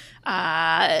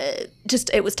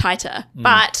 it was tighter,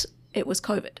 but it was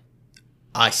COVID.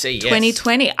 I see, yes.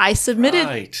 2020. I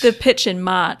submitted the pitch in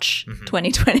March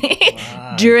 2020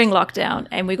 during lockdown,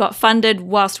 and we got funded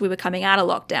whilst we were coming out of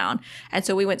lockdown. And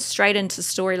so we went straight into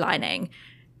storylining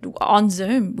on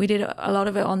Zoom. We did a lot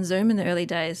of it on Zoom in the early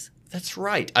days. That's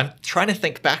right. I'm trying to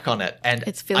think back on it. And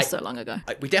it feels so long ago.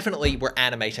 We definitely were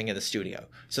animating in the studio.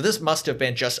 So this must have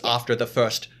been just after the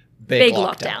first big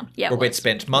lockdown. Yeah, where we'd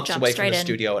spent months away from the in.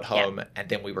 studio at home, and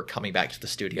then we were coming back to the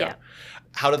studio. Yeah.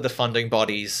 How did the funding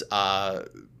bodies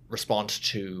respond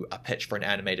to a pitch for an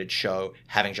animated show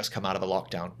having just come out of a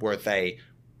lockdown? Were they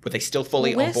still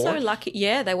fully on board? We're so lucky.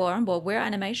 Yeah, they were on board. We're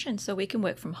animation, so we can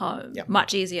work from home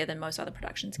much easier than most other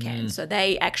productions can. So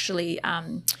they actually...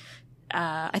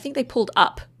 I think they pulled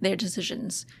up their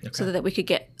decisions so that we could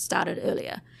get started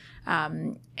earlier.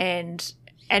 And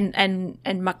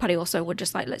and Muck Putty also would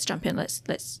just like, let's jump in,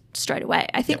 let's straight away.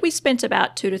 I think we spent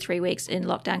about 2 to 3 weeks in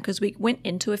lockdown because we went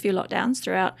into a few lockdowns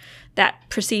throughout that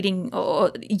preceding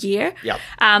year. Yep.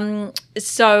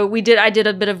 So I did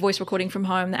a bit of voice recording from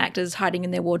home, the actors hiding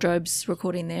in their wardrobes,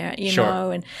 recording there, you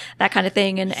know, and that kind of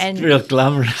thing. And It's real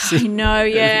glamorous. I know,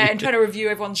 yeah, and trying to review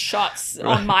everyone's shots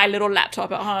on my little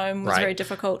laptop at home was very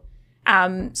difficult.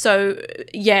 So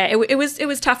yeah, it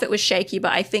was tough. It was shaky,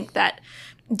 but I think that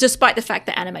despite the fact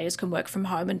that animators can work from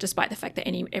home and despite the fact that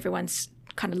everyone's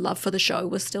kind of love for the show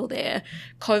was still there,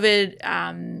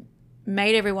 COVID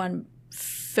made everyone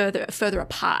further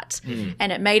apart,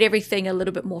 and it made everything a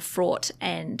little bit more fraught,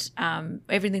 and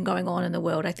everything going on in the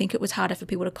world. I think it was harder for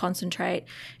people to concentrate.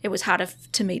 It was harder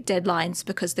to meet deadlines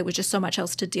because there was just so much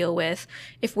else to deal with.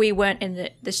 If we weren't in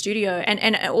the studio,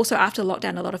 and also after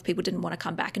lockdown, a lot of people didn't want to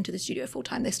come back into the studio full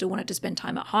time. They still wanted to spend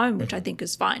time at home, which I think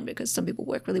is fine because some people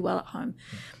work really well at home.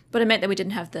 But it meant that we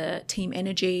didn't have the team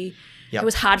energy. Yep. It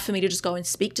was hard for me to just go and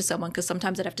speak to someone because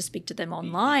sometimes I'd have to speak to them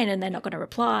online and they're not going to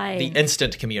reply. The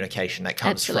instant communication that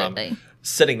comes from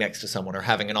sitting next to someone or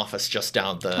having an office just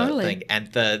down the thing, and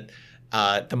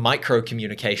the micro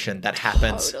communication that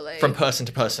happens from person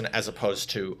to person as opposed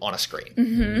to on a screen.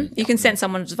 Mm-hmm. You can sense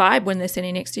someone's vibe when they're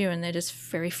sitting next to you and they're just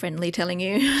very friendly telling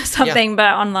you something,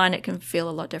 but online it can feel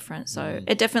a lot different. So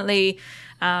it definitely,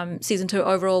 season 2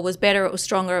 overall was better, it was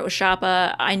stronger, it was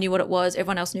sharper. I knew what it was,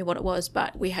 everyone else knew what it was,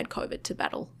 but we had COVID to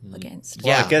battle against.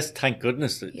 Well, I guess thank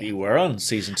goodness that you were on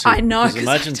season 2. I know. Because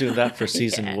imagine doing that for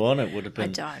season 1, it would have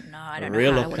been I don't a know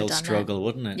real how I would uphill have done struggle, that.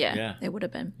 wouldn't it? Yeah, it would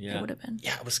have been. Yeah. It would have been.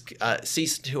 Yeah, it was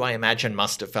season 2. I imagine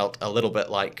must have felt a little bit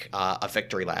like a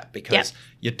victory lap because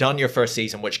you'd done your first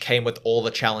season, which came with all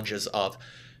the challenges of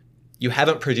you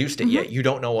haven't produced it yet. You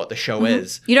don't know what the show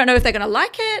is. You don't know if they're going to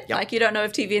like it. Yep. Like you don't know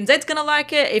if TVNZ's going to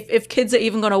like it. If kids are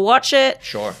even going to watch it.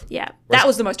 Sure. Yeah, that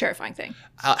was the most terrifying thing.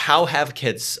 How have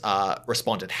kids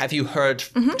responded? Have you heard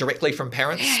directly from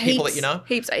parents, people that you know?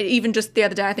 Heaps. Even just the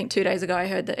other day, I think 2 days ago, I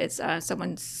heard that it's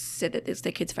someone said that it's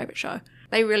their kid's favorite show.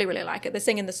 They really, really like it. They're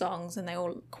singing the songs and they're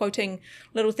all quoting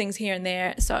little things here and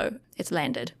there. So it's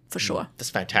landed for sure. That's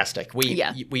fantastic.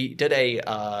 We did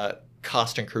a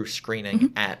cast and crew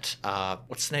screening at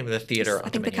what's the name of the theater? I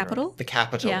think the Capitol. The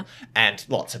Capitol, and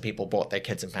lots of people brought their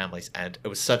kids and families, and it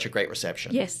was such a great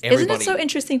reception. Yes, isn't it so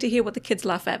interesting to hear what the kids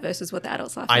laugh at versus what the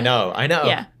adults laugh at? I know.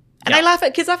 Yeah, and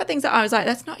kids laugh at things that I was like,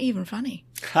 that's not even funny.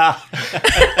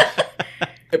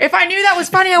 If I knew that was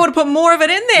funny, I would have put more of it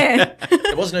in there.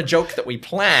 It wasn't a joke that we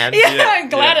planned. I'm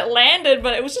glad it landed,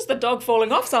 but it was just the dog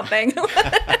falling off something.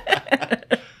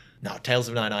 No, Tales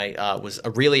of Nine was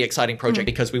a really exciting project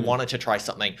because we wanted to try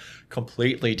something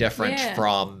completely different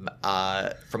from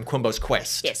Quimbo's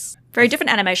Quest. Yes. Very different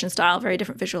animation style, very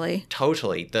different visually.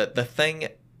 Totally. The thing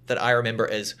that I remember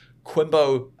is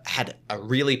Quimbo had a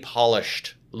really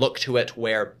polished look to it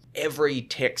where every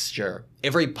texture,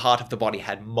 every part of the body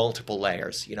had multiple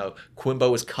layers. You know, Quimbo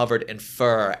was covered in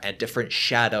fur and different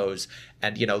shadows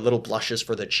and, you know, little blushes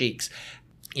for the cheeks.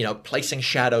 You know, placing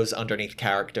shadows underneath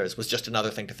characters was just another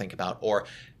thing to think about. Or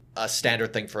a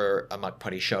standard thing for a Muck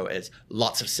Putty show is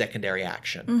lots of secondary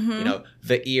action. You know,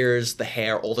 the ears, the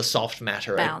hair, all the soft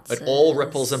matter, it all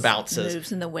ripples and bounces.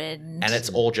 Moves in the wind. And it's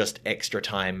all just extra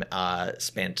time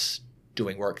spent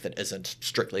doing work that isn't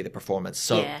strictly the performance.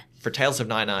 So for Tales of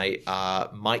Nine,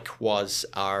 Mike was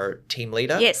our team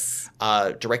leader. Yes.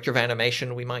 Director of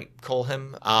animation, we might call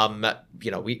him. You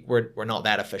know, we're not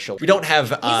that official. We don't have...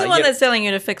 He's the one that's telling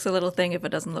you to fix a little thing if it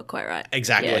doesn't look quite right.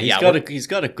 Exactly. He's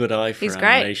got a good eye for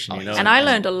animation. You know? And I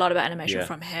learned a lot about animation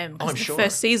from him. I'm the sure.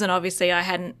 First season, obviously, I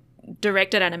hadn't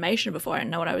directed animation before. I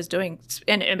didn't know what I was doing.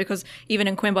 And because even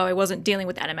in Quimbo, I wasn't dealing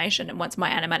with animation. And once my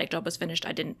animatic job was finished,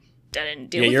 I didn't deal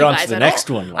with you guys you're on to the next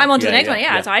all. one. I'm on to the next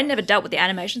one, So I never dealt with the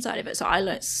animation side of it. So I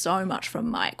learned so much from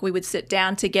Mike. We would sit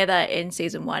down together in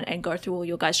season 1 and go through all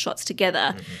your guys' shots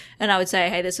together. And I would say,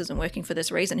 hey, this isn't working for this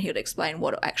reason. He would explain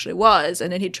what it actually was.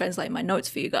 And then he'd translate my notes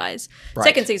for you guys. Right.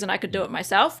 Second season, I could do it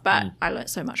myself, but I learned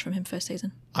so much from him first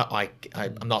season. I'm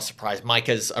not surprised. Mike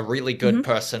is a really good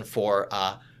person for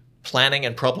planning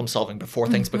and problem solving before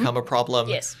things become a problem.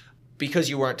 Yes.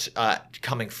 Because you weren't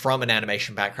coming from an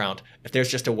animation background, if there's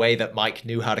just a way that Mike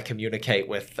knew how to communicate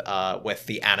with the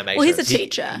animators. Well, he's a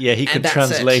teacher. He could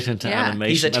translate into animation.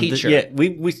 He's a teacher.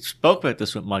 We spoke about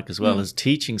this with Mike as well. His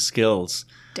teaching skills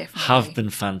Definitely have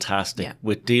been fantastic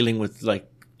with dealing with like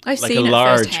I've like seen a it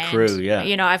large firsthand. crew, yeah.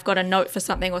 You know, I've got a note for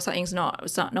something or something's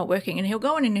not working, and he'll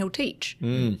go in and he'll teach.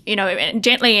 You know, and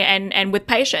gently and with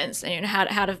patience, and you know,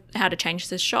 how to change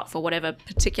this shot for whatever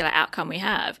particular outcome we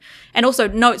have. And also,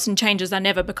 notes and changes are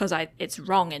never because it's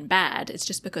wrong and bad. It's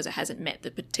just because it hasn't met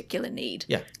the particular need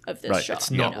of this Right. shot.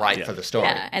 It's not right for the story.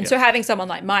 Yeah, and so having someone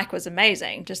like Mike was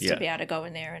amazing, just Yeah. to be able to go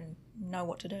in there and know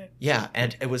what to do. Yeah,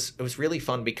 and it was really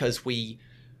fun because we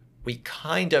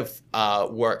kind of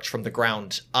worked from the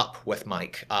ground up with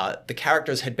Mike. The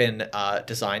characters had been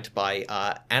designed by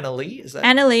Anna Lee, is that?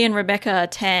 Anna Lee and Rebecca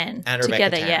Tan And Rebecca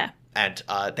together, Tan. yeah.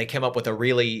 And they came up with a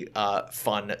really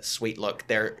fun, sweet look.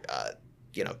 They're,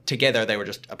 together they were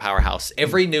just a powerhouse.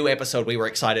 Every new episode, we were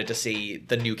excited to see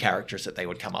the new characters that they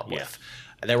would come up with.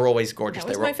 They were always gorgeous. That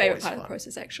was they were my favorite always part of fun. the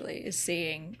process, actually, is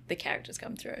seeing the characters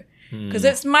come through. Because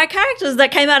it's my characters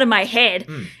that came out of my head.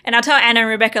 And I'll tell Anna and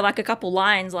Rebecca like a couple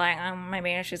lines, like,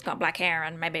 maybe she's got black hair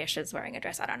and maybe she's wearing a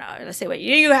dress. I don't know. Let's see what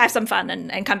you have some fun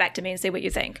and come back to me and see what you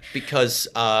think. Because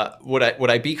would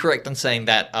I be correct in saying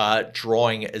that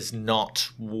drawing is not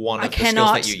one of the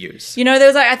skills that you use? You know, there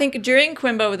was I think during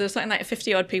Quimbo, there was something like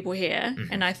 50 odd people here.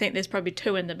 And I think there's probably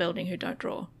 2 in the building who don't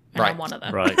draw. And I'm one of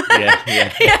them. Right.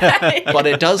 Yeah. But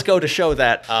it does go to show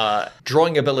that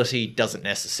drawing ability doesn't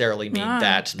necessarily mean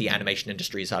that the animation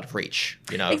industry is out of reach.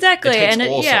 You know, Exactly, It takes and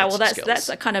all sorts of that's skills.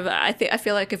 a kind of I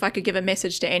feel like if I could give a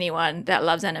message to anyone that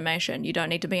loves animation, you don't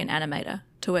need to be an animator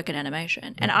to work in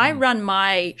animation. And I run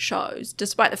my shows,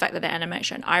 despite the fact that they're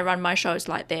animation, I run my shows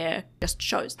like they're just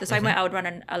shows, the same way I would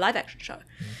run a live action show.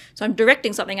 So I'm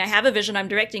directing something, I have a vision, I'm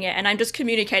directing it, and I'm just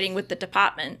communicating with the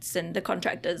departments and the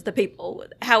contractors, the people,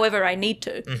 however I need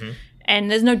to.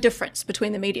 And there's no difference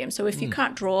between the mediums. So if you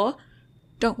can't draw,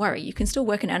 don't worry, you can still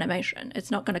work in animation. It's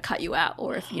not going to cut you out.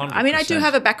 Or if you know, I mean, I do 100%.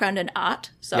 have a background in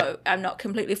art, so I'm not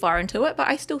completely far into it, but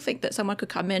I still think that someone could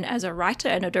come in as a writer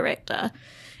and a director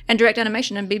and direct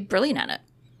animation and be brilliant at it.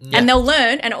 And they'll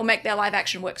learn, and it will make their live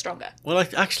action work stronger. Well, I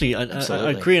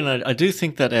Absolutely. agree, and I do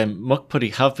think that Muck Putty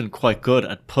have been quite good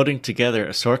at putting together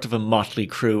a sort of a motley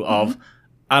crew of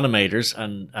animators,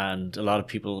 and a lot of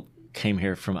people came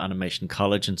here from animation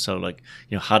college, and so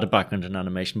had a background in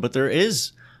animation. But there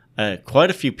is quite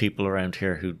a few people around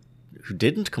here who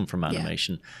didn't come from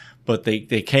animation, but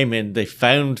they came in, they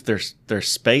found their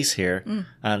space here,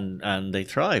 and they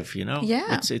thrive. You know,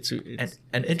 it's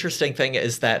An interesting thing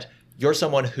is that you're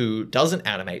someone who doesn't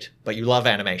animate, but you love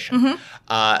animation.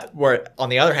 Where, on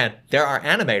the other hand, there are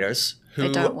animators who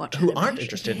aren't animation.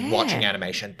 interested in watching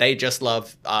animation. They just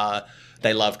love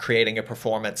creating a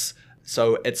performance.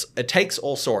 So it takes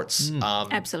all sorts.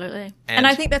 Absolutely. And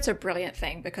I think that's a brilliant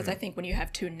thing, because I think when you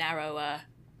have too narrow a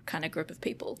kind of group of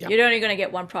people, you're only going to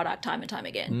get one product time and time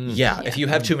again. If you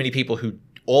have too many people who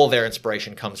all their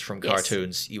inspiration comes from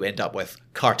cartoons, you end up with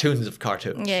cartoons of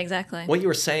cartoons. Yeah, exactly. What you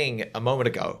were saying a moment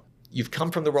ago, you've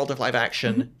come from the world of live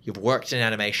action, you've worked in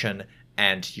animation,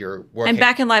 and you're working... I'm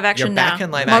back in live action now. You're back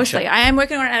in live Mostly. action. I am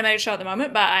working on an animated show at the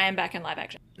moment, but I am back in live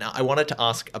action. Now, I wanted to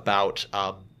ask about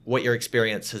what your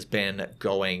experience has been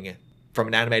going from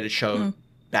an animated show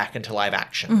back into live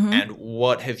action, and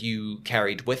what have you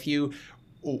carried with you?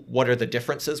 What are the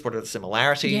differences? What are the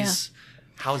similarities?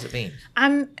 How has it been?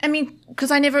 I mean, because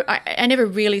I never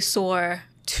really saw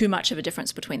too much of a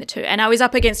difference between the two. And I was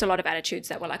up against a lot of attitudes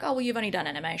that were like, oh, well, you've only done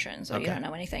animation, so you don't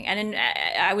know anything. And then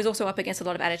I was also up against a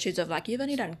lot of attitudes of like, you've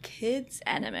only done kids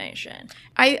animation.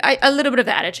 A little bit of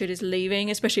the attitude is leaving,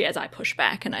 especially as I push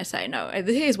back and I say, no,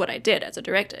 here's what I did as a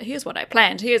director. Here's what I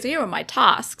planned. Here are my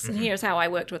tasks, and here's how I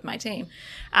worked with my team.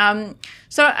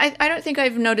 So I don't think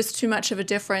I've noticed too much of a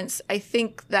difference. I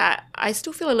think that I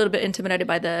still feel a little bit intimidated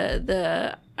by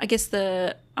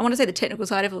I want to say the technical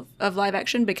side of live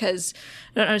action, because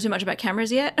I don't know too much about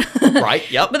cameras yet. Right,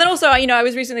 yep. But then also, I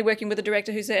was recently working with a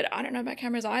director who said, I don't know about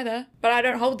cameras either, but I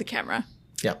don't hold the camera.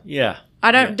 Yeah.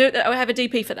 I don't do that. I have a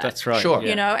DP for that. That's right. Sure.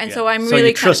 You know, and Yeah. so I'm So really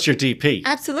you trust your DP.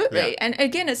 Absolutely. Yeah. And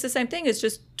again, it's the same thing as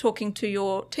just talking to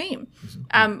your team.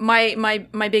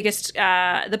 My biggest,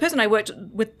 the person I worked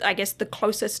with, I guess the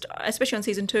closest, especially on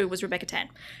season 2, was Rebecca Tan,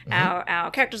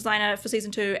 our character designer for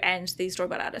season 2 and the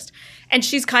storyboard artist. And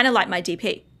she's kind of like my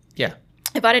DP. Yeah.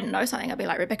 If I didn't know something, I'd be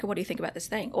like, Rebecca, what do you think about this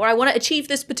thing? Or I want to achieve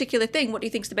this particular thing. What do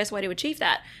you think is the best way to achieve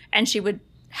that? And she would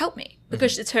help me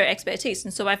because it's her expertise.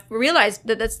 And so I've realized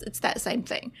that it's that same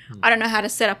thing. I don't know how to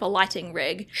set up a lighting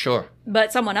rig, Sure.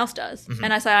 but someone else does.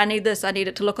 And I say, I need this, I need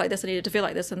it to look like this, I need it to feel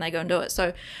like this, and they go and do it.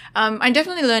 So I'm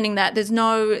definitely learning that there's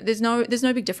no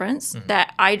big difference,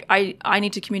 that I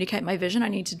need to communicate my vision, I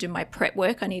need to do my prep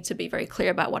work, I need to be very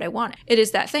clear about what I want. It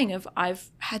is that thing of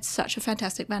I've had such a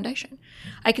fantastic foundation.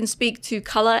 I can speak to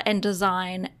color and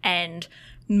design and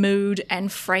mood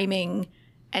and framing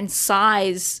and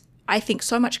size, I think,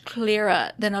 so much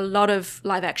clearer than a lot of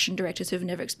live action directors who've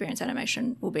never experienced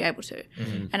animation will be able to.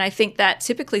 And I think that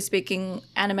typically speaking,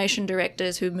 animation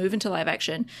directors who move into live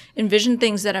action envision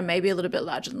things that are maybe a little bit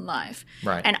larger than life.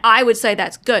 Right. And I would say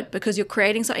that's good because you're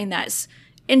creating something that's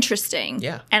interesting.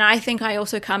 Yeah. And I think I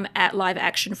also come at live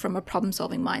action from a problem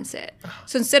solving mindset.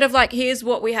 So instead of like, here's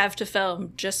what we have to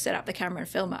film, just set up the camera and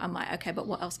film it, I'm like, okay, but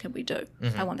what else can we do?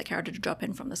 I want the character to drop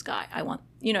in from the sky. I want,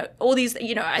 all these,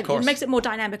 it makes it more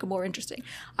dynamic and more interesting.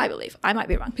 I believe. I might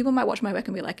be wrong. People might watch my work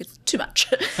and be like, it's too much.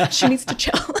 She needs to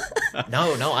chill.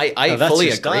 No, I that's fully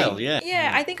your agree. style, yeah.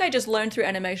 Yeah, I think I just learned through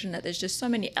animation that there's just so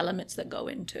many elements that go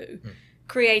into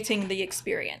creating the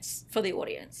experience for the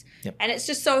audience. Yep. And it's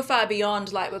just so far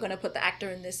beyond like, we're going to put the actor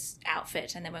in this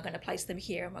outfit and then we're going to place them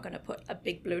here and we're going to put a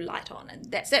big blue light on and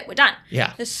that's it, we're done.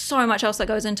 Yeah. There's so much else that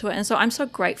goes into it. And so I'm so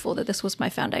grateful that this was my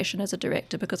foundation as a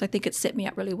director because I think it set me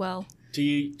up really well. Do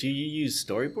you use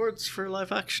storyboards for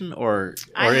live action, or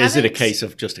I is it a haven't. case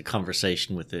of just a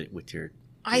conversation with your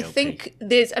I DOP? think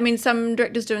some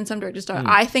directors do and some directors don't.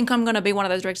 I think I'm going to be one of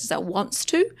those directors that wants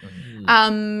to.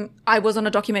 I was on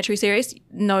a documentary series.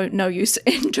 No use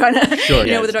in trying to, Sure,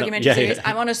 yeah, with a it's not- documentary yeah, series. yeah.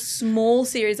 I'm on a small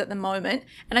series at the moment.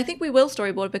 And I think we will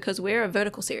storyboard because we're a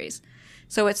vertical series.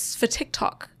 So it's for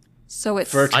TikTok. So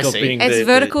it's Vertical I see. being it's the,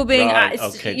 vertical being right,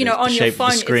 it's, okay, on the your shape of the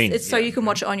phone. screen. It's so you can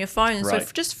watch it on your phone. Right.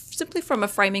 So just simply from a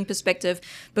framing perspective,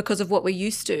 because of what we're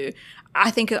used to,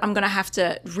 I think I'm going to have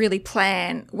to really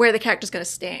plan where the character's going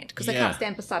to stand because they Yeah. can't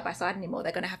stand side by side anymore.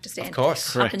 They're going to have to stand Of course.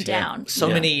 up Correct, and yeah. down. So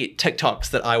Yeah. many TikToks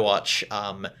that I watch,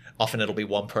 often it'll be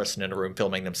one person in a room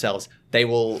filming themselves. They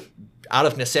will, out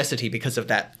of necessity, because of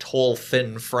that tall,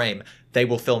 thin frame, they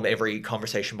will film every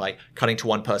conversation by cutting to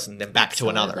one person, then back to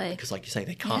another. Absolutely. Because, like you say,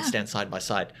 they can't Yeah. stand side by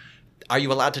side. Are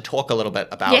you allowed to talk a little bit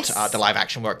about Yes. the live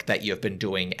action work that you've been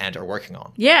doing and are working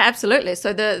on? Yeah, absolutely.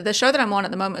 So the show that I'm on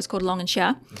at the moment is called Long and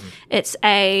Share. It's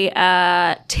a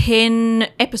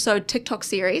 10-episode TikTok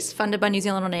series funded by New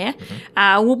Zealand On Air.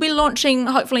 We'll be launching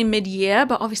hopefully mid-year,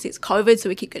 but obviously it's COVID, so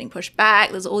we keep getting pushed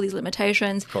back. There's all these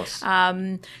limitations. Of course.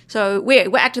 So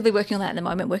we're actively working on that at the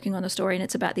moment, working on a story, and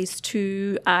it's about these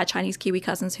two Chinese Kiwi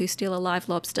cousins who steal a live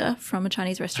lobster from a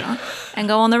Chinese restaurant and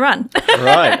go on the run.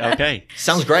 Right, okay.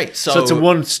 Sounds great. So it's a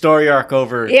one story arc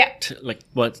over, Yeah.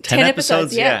 10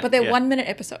 episodes? yeah, but they're yeah. 1-minute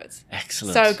episodes.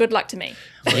 Excellent. So good luck to me.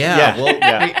 Yeah, well,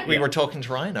 yeah. we were talking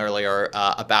to Ryan earlier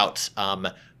about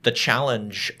the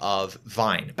challenge of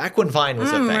Vine. Back when Vine was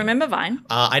a thing. Remember Vine?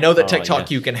 I know that Oh, TikTok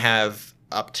yeah. you can have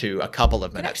up to a couple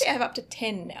of We minutes. actually have up to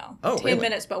 10 now. Oh, 10 really?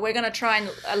 minutes, but we're going to try and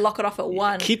lock it off at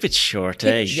 1. Keep it short,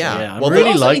 eh? Yeah. I Well,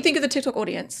 really also, like you think of the TikTok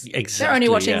audience. Exactly, They're only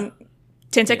watching yeah.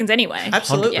 10 seconds anyway.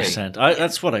 Absolutely. 100%.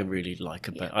 That's what I really like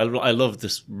about. I love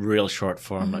this real short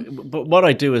form. Mm-hmm. But what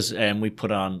I do is we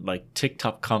put on like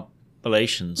TikTok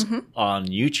compilations on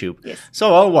YouTube. Mm-hmm. Yes.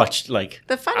 So I'll watch like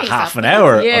The funny a half stuff, an though.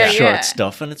 hour Yeah, of short yeah.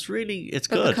 stuff, and it's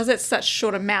But good. because it's such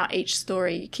short amount, each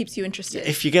story keeps you interested.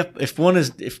 If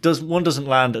one doesn't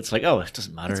land, it's like, oh, it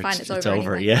doesn't matter. It's fine, It's it's over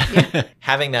over. anyway. Yeah.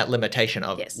 Having that limitation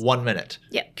of Yes. 1 minute.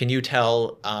 Yep. Can you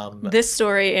tell? This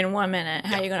story in 1 minute,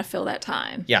 how you're going to fill that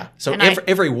time. Yeah. So And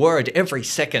every word, every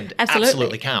second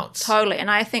absolutely counts. Totally.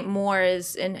 And I think more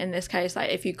is, in this case,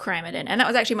 like if you cram it in. And that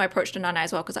was actually my approach to Nana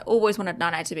as well, because I always wanted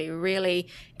Nana to be really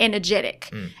energetic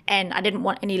and I didn't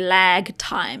want any lag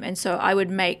time. And so I would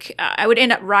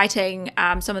end up writing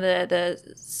some of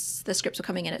the scripts were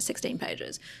coming in at 16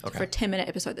 pages. So for a 10-minute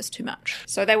episode, that's too much.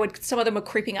 So some of them were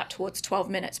creeping up towards 12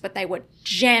 minutes, but they were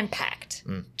jam-packed.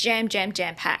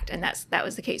 Jam-packed. And that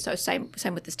was the key. So same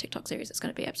with this TikTok series. It's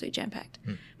going to be absolutely jam-packed.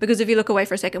 Because if you look away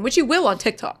for a second, which you will on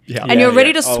TikTok, Yeah. and you're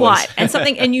ready to always. swipe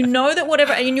and you know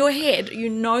that in your head, you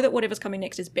know that whatever's coming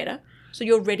next is better. So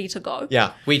you're ready to go.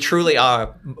 Yeah, we truly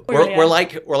are. really We're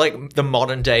are. like the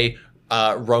modern day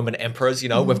Roman emperors. You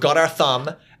know, we've got our thumb,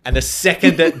 and the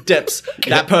second it dips,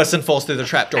 that person falls through the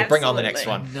trapdoor. Bring on the next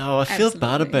Absolutely. one. No, I feel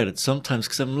bad Absolutely. about it sometimes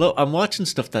because I'm watching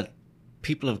stuff that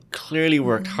people have clearly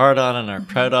worked hard on and are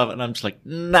proud of, and I'm just like,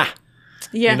 nah.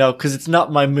 Yeah. You know, because it's not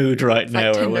my mood right It's now like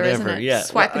or Tinder, whatever. isn't it? Yeah,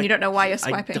 Swipe and you don't know why you're I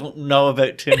swiping. don't know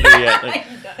about Tinder yet. Like,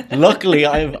 luckily,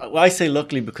 I say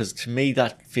luckily because to me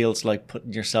that feels like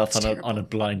putting yourself on a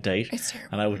blind date, It's terrible.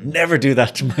 and I would never do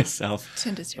that to myself.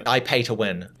 Tinder's terrible. I pay to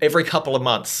win. Every couple of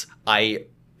months, I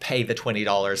pay the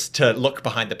 $20 to look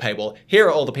behind the paywall. Here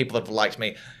are all the people that have liked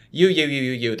me. You.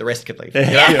 The rest could leave. The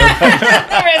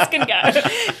rest can go.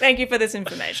 Thank you for this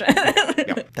information.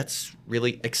 Yeah, that's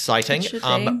really exciting. It should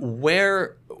be.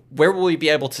 Where will we be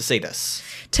able to see this?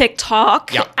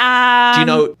 TikTok. Yeah. Do you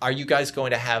know? Are you guys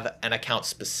going to have an account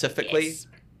specifically? Yes.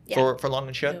 for Long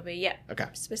and It'll Short? be Okay.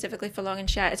 specifically for Long and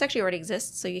Short. It's actually already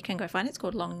exists, so you can go find it. It's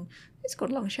called Long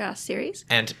Short series.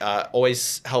 And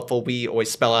always helpful, we always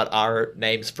spell out our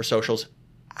names for socials.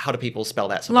 How do people spell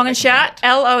that? So Long that and they can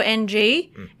Short,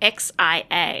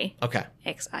 LONGXIA. Okay.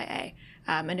 XIA.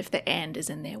 And if the and is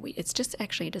in there, it's just a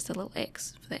little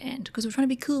X for the end because we're trying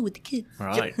to be cool with the kids.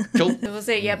 Right. Cool. So we'll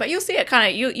see, yeah, but you'll see it kind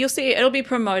of. You'll see it. It'll be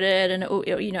promoted, and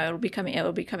it'll be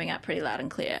coming out pretty loud and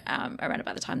clear around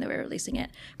about the time that we're releasing it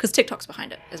because TikTok's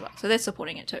behind it as well, so they're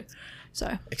supporting it too.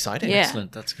 So Exciting. Yeah.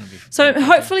 Excellent. That's going to be So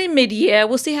hopefully mid-year,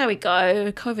 we'll see how we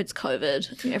go. COVID's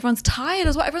COVID. Everyone's tired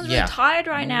as well. Everyone's Yeah. really tired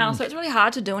right now, so it's really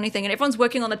hard to do anything. And everyone's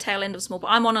working on the tail end of small.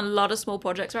 I'm on a lot of small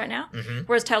projects right now.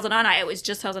 Whereas Tales of Nine-Eye, it was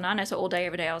just Tales of Nine-Eye, so all day,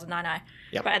 every day I was a Nine-Eye.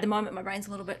 Yep. But at the moment, my brain's a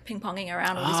little bit ping-ponging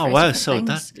around all these Oh, various wow. different So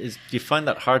things. that is, do you find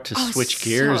that hard to switch It's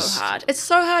gears? so hard. It's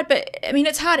so hard, but I mean,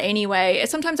 it's hard anyway.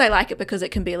 Sometimes I like it because it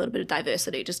can be a little bit of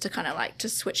diversity just to kind of like to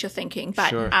switch your thinking. But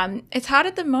Sure. it's hard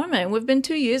at the moment. We've been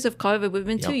 2 years of COVID. We've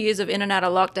been 2 years of in and out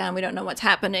of lockdown. We don't know what's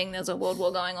happening. There's a world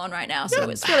war going on right now. So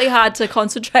it's really hard to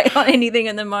concentrate on anything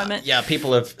in the moment. Yeah,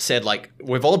 people have said like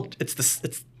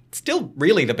it's still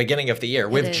really the beginning of the year.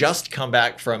 We've is. just come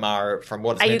back from what is Are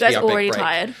meant you to be guys our big already break.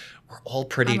 tired? We're all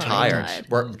pretty I'm already tired. tired.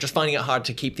 We're just finding it hard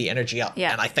to keep the energy up.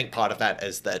 Yeah. And I think part of that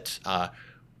is that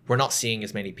we're not seeing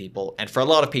as many people. And for a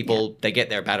lot of people, they get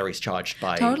their batteries charged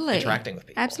by Totally. interacting with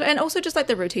people. Absolutely. And also just like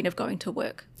the routine of going to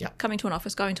work. Yeah. Coming to an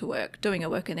office, going to work, doing your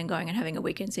work, and then going and having a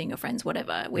weekend, seeing your friends,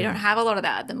 whatever. We don't have a lot of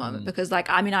that at the moment because, like,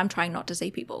 I mean, I'm trying not to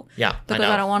see people. Yeah, I Because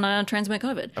know. I don't want to transmit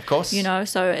COVID. Of course. You know,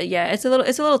 so yeah, it's a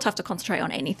little tough to concentrate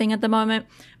on anything at the moment.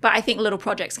 But I think little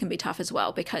projects can be tough as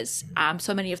well because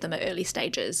so many of them are early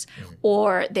stages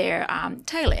or they're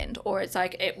tail end, or it's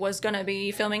like it was going to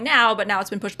be filming now, but now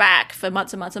it's been pushed back for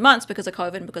months and months and months because of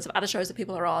COVID and because of other shows that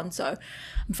people are on. So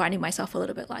I'm finding myself a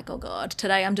little bit like, oh God,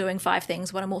 today I'm doing 5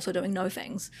 things, but I'm also doing no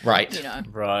things. Right. You know.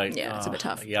 Right. Yeah, it's a bit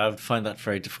tough. Yeah, I would find that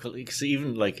very difficult because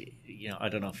even like, you know, I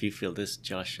don't know if you feel this,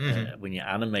 Josh, when you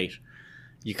animate,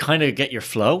 you kind of get your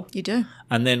flow. You do.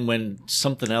 And then when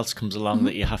something else comes along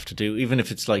that you have to do, even if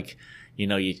it's like, you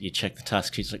know, you check the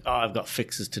task sheets like, oh, I've got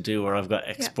fixes to do or I've got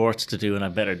exports to do and I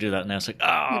better do that now. It's like,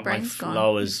 oh, my brain's gone.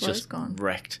 flow Your is flow's just gone.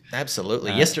 wrecked.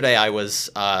 Absolutely. Yesterday I was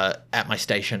at my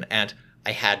station and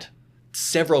I had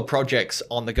several projects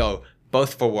on the go,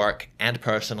 both for work and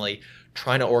personally,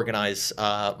 trying to organize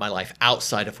my life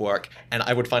outside of work. And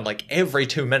I would find like every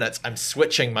 2 minutes I'm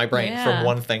switching my brain Yeah. from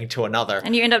one thing to another.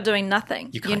 And you end up doing nothing.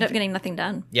 You kind end up of- getting nothing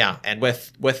done. Yeah, and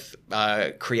with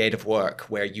creative work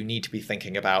where you need to be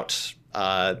thinking about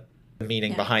the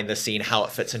meaning behind the scene, how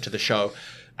it fits into the show.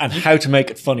 And how to make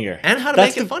it funnier. And how to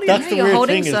That's make it the- funnier. That's Yeah, the you're weird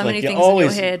holding thing is so like many you things in your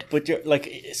always, head. but you're like,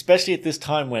 especially at this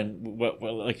time when, well,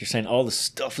 like you're saying, all the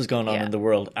stuff is going on Yeah. in the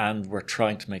world and we're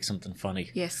trying to make something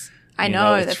funny. Yes. I You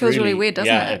know. it's That feels really weird, doesn't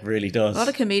yeah, it? it really does. A lot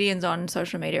of comedians on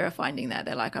social media are finding that.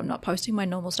 They're like, I'm not posting my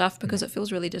normal stuff because it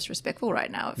feels really disrespectful right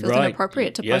now. It feels Right.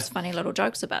 inappropriate to Yeah. post funny little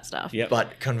jokes about stuff. Yeah.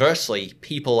 But conversely,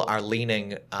 people are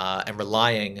leaning and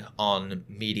relying on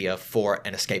media for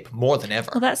an escape more than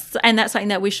ever. Well, that's something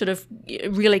that we should have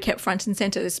really kept front and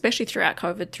center, especially throughout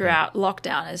COVID, throughout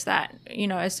lockdown, is that, you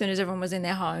know, as soon as everyone was in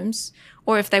their homes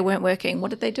or if they weren't working,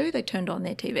 what did they do? They turned on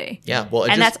their TV. Yeah, well,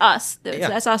 And just, that's us. Yeah.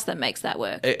 That's us that makes that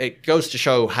work. it goes to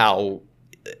show how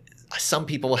some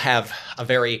people have a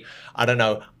very, I don't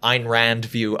know, Ayn Rand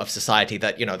view of society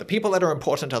that, you know, the people that are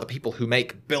important are the people who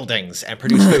make buildings and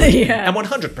produce food. Yeah. And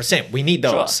 100%, we need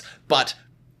those. But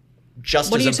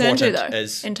just What do as you turn to, important though?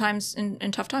 as In times, in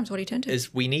tough times, what do you turn to?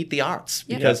 is we need the arts.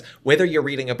 Yeah. Because whether you're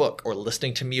reading a book or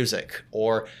listening to music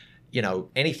or, you know,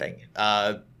 anything,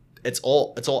 it's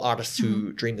all artists Mm-hmm.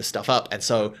 who dream this stuff up. And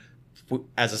so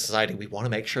as a society, we want to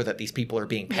make sure that these people are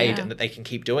being paid Yeah. and that they can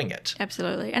keep doing it.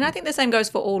 Absolutely. And I think the same goes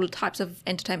for all types of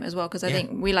entertainment as well, because I Yeah. think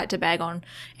we like to bag on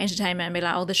entertainment and be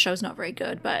like, oh, this show's not very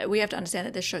good. But we have to understand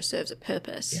that this show serves a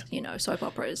purpose. Yeah. You know, soap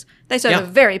operas, they serve Yeah. a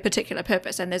very particular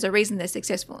purpose. And there's a reason they're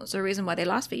successful. There's a reason why they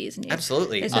last for years and years.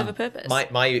 Absolutely. They serve a purpose.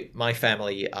 My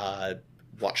family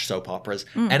watch soap operas,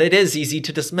 and it is easy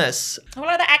to dismiss.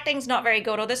 Well, the acting's not very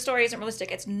good or this story isn't realistic.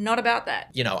 It's not about that.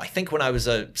 You know, I think when I was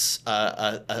a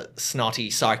snotty,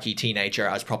 sarky teenager,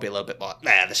 I was probably a little bit more,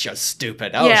 this show's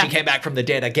stupid. Oh, Yeah. she came back from the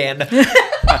dead again.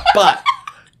 But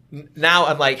now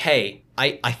I'm like, hey,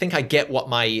 I think I get what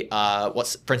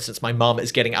for instance, my mom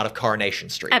is getting out of Coronation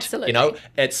Street. Absolutely. You know,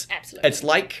 it's Absolutely.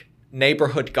 like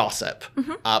neighborhood gossip,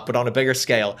 but on a bigger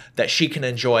scale that she can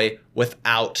enjoy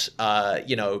without,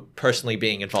 personally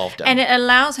being involved in. And it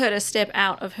allows her to step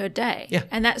out of her day. Yeah.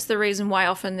 And that's the reason why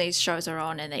often these shows are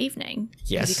on in the evening.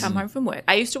 Yes. As you come home from work.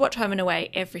 I used to watch Home and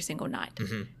Away every single night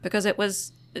because it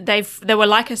was, they were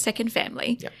like a second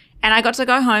family. Yep. And I got to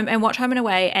go home and watch Home and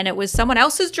Away, and it was someone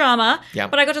else's drama. Yeah.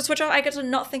 But I got to switch off. I got to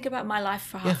not think about my life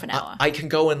for half an hour. I can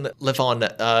go and live on,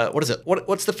 what is it?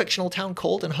 What's the fictional town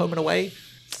called in Home and Away?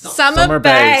 Summer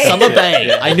Bay. Summer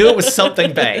Bay. I knew it was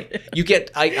something Bay.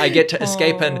 I get to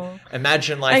escape and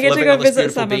imagine life living on this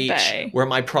beautiful beach where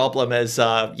my problem is,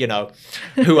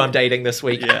 who I'm dating this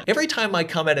week. Every time I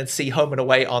come in and see Home and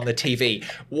Away on the TV,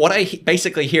 what I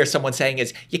basically hear someone saying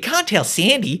is, "You can't tell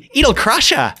Sandy, it'll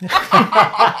crush her."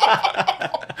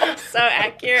 So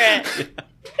accurate.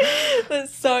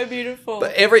 That's so beautiful.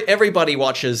 But everybody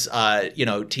watches,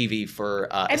 TV for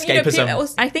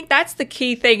escapism. I think that's the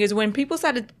key thing is when people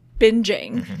started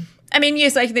binging. I mean,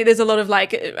 yes, I think there's a lot of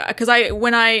because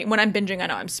when I'm binging, I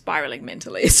know I'm spiraling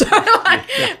mentally. So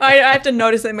I have to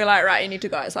notice it and be like, right, you need to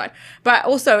go outside. But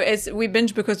also, we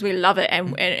binge because we love it.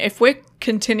 And if we're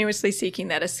continuously seeking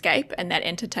that escape and that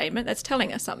entertainment, that's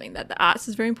telling us something, that the arts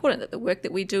is very important, that the work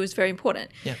that we do is very important.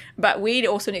 Yeah. But we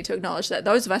also need to acknowledge that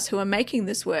those of us who are making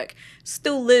this work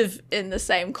still live in the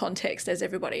same context as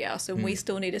everybody else. And we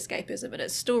still need escapism. And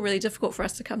it's still really difficult for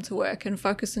us to come to work and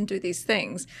focus and do these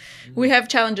things. We have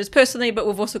challenges personally, but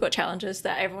we've also got challenges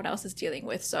that everyone else is dealing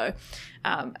with. So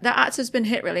the arts has been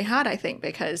hit really hard, I think,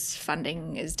 because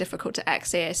funding is difficult to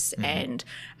access and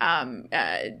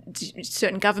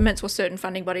certain governments or certain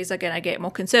funding bodies are going to get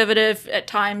more conservative at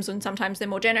times and sometimes they're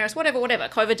more generous, whatever.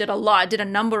 COVID did a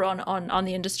number on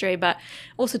the industry, but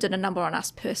also did a number on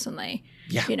us personally.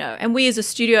 Yeah. And we as a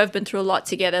studio have been through a lot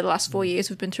together. The last 4 years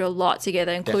we've been through a lot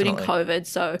together, including COVID.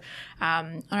 So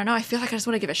I don't know. I feel like I just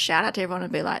want to give a shout out to everyone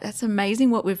and be like, that's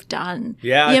amazing what we've done.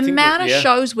 Yeah, the amount of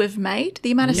shows we've made,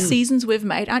 the amount of seasons we've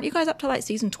made. Aren't you guys up to like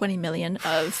season 20 million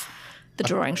of the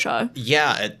drawing show?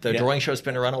 Yeah, the drawing show's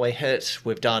been a runaway hit.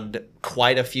 We've done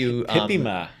quite a few. Hippie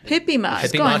Ma. Hippie Ma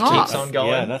is Hippie going Ma off. keeps on going.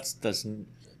 Yeah, that's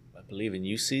I believe a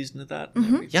new season of that.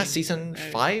 Yeah, season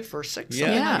 5 or 6. Yeah,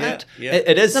 something like yeah, that. yeah.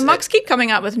 It is. The Mucks keep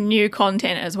coming up with new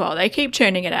content as well. They keep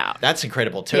churning it out. That's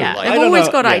incredible too. Yeah. Like, They've I don't always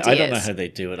know- got yeah, ideas. I don't know how they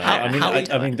do it. How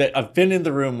we do it. I've been in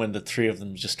the room when the three of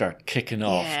them just start kicking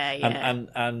off, Yeah.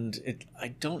 and I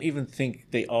don't even think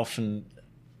they often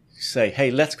say, "Hey,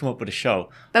 let's come up with a show."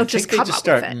 They'll I just think they come just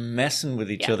up with start it. messing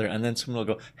with each Yeah. other, and then someone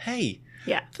will go, "Hey,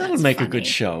 Yeah, that'll that's make a funny. good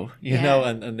show," you know,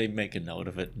 and they make a note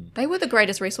of it. And They were the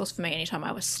greatest resource for me anytime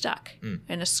I was stuck.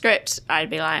 In a script, I'd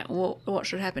be like, well, what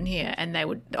should happen here? And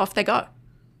off they go.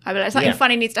 I'd be like, something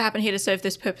funny needs to happen here to serve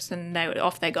this purpose, and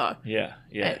off they go. yeah.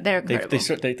 They're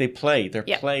incredible. They play. They're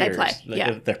Yeah, they players. play, Like,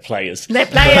 yeah. they're players. They're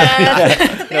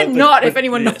players. They're not, if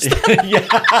anyone knows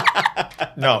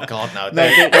that. no, God, no.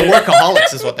 They're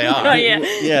workaholics, is what they are. Oh,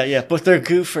 yeah. Yeah. But they're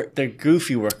goofy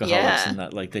workaholics Yeah. in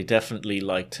that. Like they definitely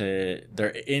they're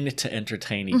in it to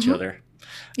entertain each other.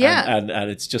 Yeah. And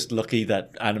it's just lucky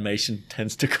that animation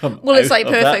tends to come. Well, it's out like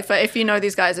of perfect that. for if you know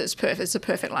these guys, it's perfect. It's a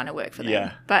perfect line of work for them.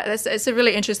 Yeah. But it's a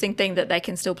really interesting thing that they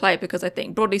can still play because I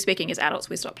think, broadly speaking, as adults,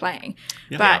 we stop playing.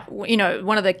 But,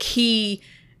 one of the key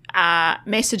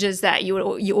messages that you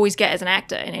always get as an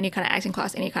actor in any kind of acting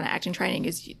class, any kind of acting training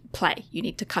is play. You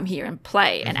need to come here and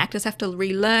play. And actors have to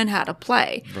relearn how to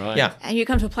play. Right. Yeah. And you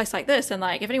come to a place like this, and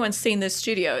like if anyone's seen this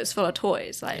studio, it's full of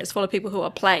toys. Like it's full of people who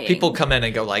are playing. People come in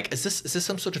and go like, "Is this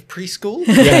some sort of preschool?"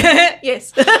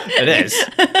 Yes. It is.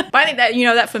 But I think that,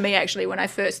 that for me, actually, when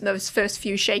those first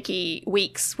few shaky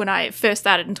weeks, when I first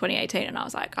started in 2018, and I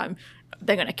was like,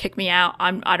 they're going to kick me out.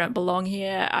 I don't belong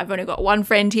here. I've only got one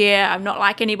friend here. I'm not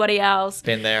like anybody else.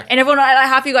 Been there. And everyone, like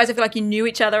half you guys, I feel like you knew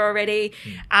each other already.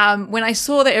 When I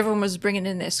saw that everyone was bringing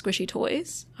in their squishy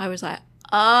toys, I was like,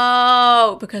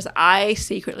 oh, because I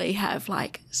secretly have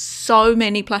like so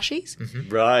many plushies.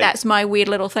 Right. That's my weird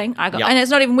little thing. I got, Yeah. and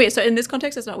it's not even weird. So in this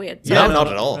context, it's not weird. So No, not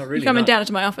at all. No, really you're coming not. down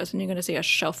into my office and you're going to see a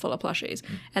shelf full of plushies,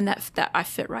 and that I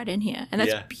fit right in here, and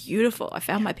that's Yeah. beautiful. I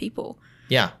found my people.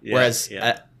 Yeah. Yeah, Whereas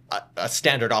yeah. a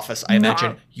standard office, I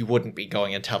imagine you wouldn't be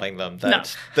going and telling them that No.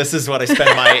 this is what I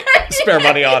spend my spare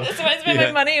money on. That's what I spend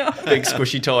my money on. Big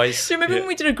squishy toys. Do you remember when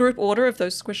we did a group order of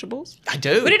those squishables? I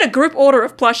do. We did a group order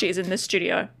of plushies in this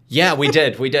studio. Yeah, we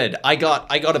did. I got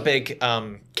a big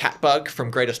cat bug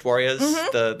from Greatest Warriors,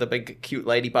 the big cute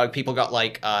ladybug. People got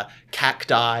like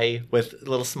cacti with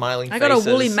little smiling I faces. got a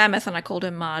woolly mammoth and I called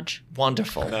him Marge.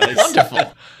 Wonderful. Nice.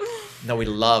 Wonderful. No, we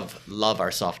love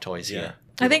our soft toys here.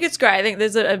 I think it's great. I think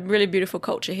there's a really beautiful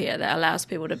culture here that allows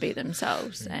people to be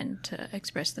themselves and to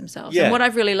express themselves. Yeah. And what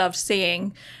I've really loved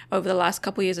seeing over the last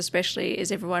couple of years especially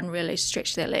is everyone really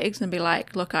stretch their legs and be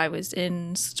like, look, I was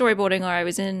in storyboarding or I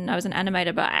was an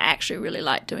animator, but I actually really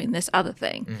like doing this other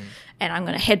thing. And I'm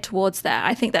going to head towards that.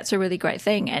 I think that's a really great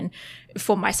thing. And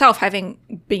for myself, having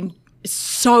been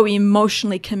so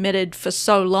emotionally committed for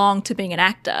so long to being an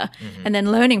actor and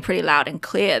then learning pretty loud and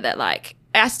clear that like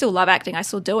I still love acting. I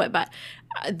still do it, but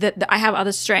I have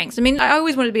other strengths. I mean, I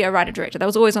always wanted to be a writer-director. That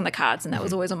was always on the cards, and that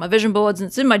was always on my vision boards, and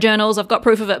it's in my journals. I've got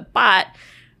proof of it, but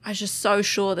I was just so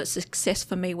sure that success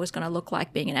for me was going to look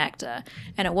like being an actor.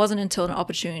 And it wasn't until an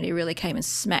opportunity really came and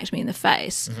smacked me in the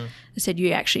face and said,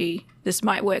 this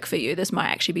might work for you. This might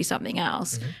actually be something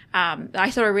else. I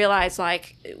sort of realized,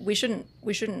 like, we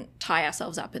shouldn't tie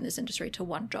ourselves up in this industry to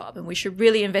one job, and we should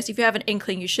really invest. If you have an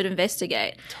inkling, you should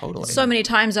investigate. Totally. So many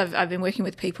times I've been working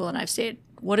with people and I've said,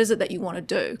 what is it that you want to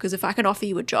do? Because if I can offer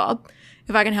you a job,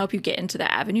 if I can help you get into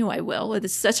that avenue, I will.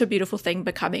 It's such a beautiful thing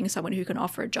becoming someone who can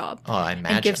offer a job. Oh, I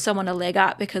imagine. And give someone a leg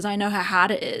up, because I know how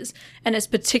hard it is. And it's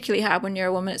particularly hard when you're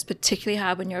a woman. It's particularly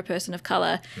hard when you're a person of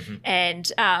color.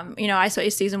 And, I saw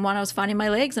season 1, I was finding my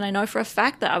legs. And I know for a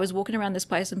fact that I was walking around this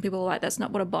place and people were like, that's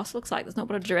not what a boss looks like. That's not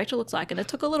what a director looks like. And it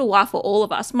took a little while for all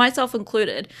of us, myself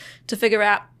included, to figure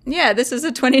out, yeah, this is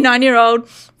a 29-year-old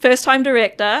first-time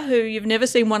director who you've never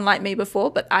seen one like me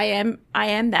before, but I am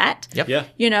that. Yep.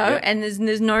 Yeah. And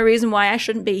there's no reason why I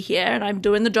shouldn't be here, and I'm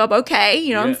doing the job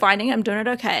okay. I'm doing it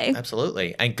okay.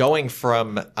 Absolutely. And going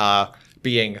from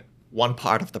being one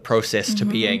part of the process to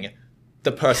being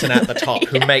the person at the top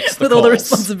who makes the with calls. all the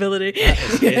responsibility.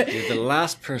 You're the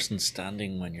last person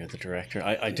standing when you're the director.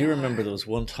 I do remember there was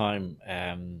one time,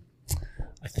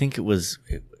 I think it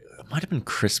might have been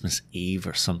Christmas Eve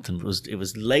or something. It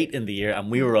was late in the year, and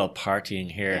we were all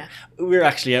partying here. Yeah. We were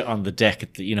actually out on the deck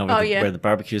at the, where the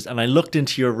barbecue is, and I looked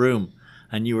into your room,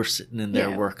 and you were sitting in there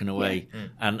working away,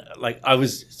 and like I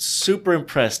was super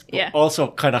impressed, but also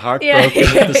kind of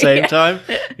heartbroken at the same time,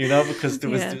 because there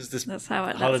was this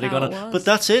holiday going on. But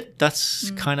that's it.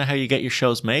 That's kind of how you get your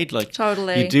shows made. Like,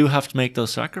 totally, you do have to make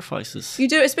those sacrifices. You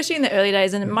do, especially in the early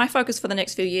days. And my focus for the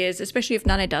next few years, especially if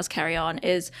Nane does carry on,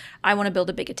 is I want to build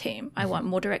a bigger team. I want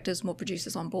more directors, more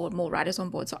producers on board, more writers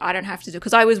on board, so I don't have to do,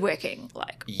 because I was working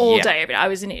like all day. I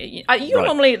was in. You were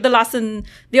normally the last in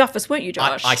the office, weren't you,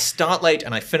 Josh? I start late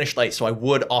and I finish late, so I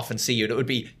would often see you. And it would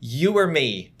be you or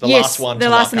me, the last one. The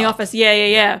last in the office.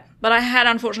 Yeah. But I had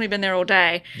unfortunately been there all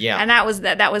day. Yeah. And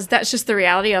that's just the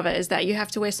reality of it, is that you have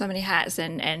to wear so many hats,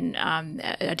 and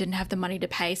I didn't have the money to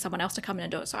pay someone else to come in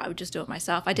and do it, so I would just do it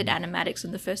myself. I did animatics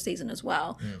in the first season as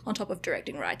well, on top of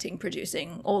directing, writing,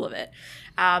 producing, all of it.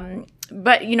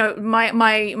 But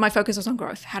my focus was on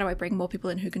growth. How do I bring more people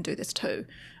in who can do this too?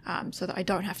 So that I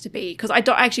don't have to be, because I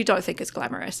actually don't think it's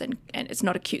glamorous, and it's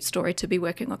not a cute story to be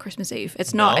working on Christmas Eve.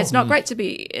 It's not. It's not great to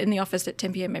be in the office at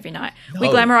 10 p.m. every night. We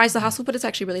glamorize the hustle, but it's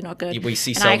actually really not good. We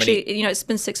see and so actually, many. It's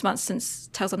been 6 months since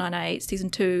Tales of 998 season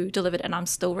 2 delivered, and I'm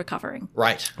still recovering.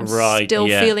 Right. I'm still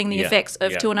feeling the effects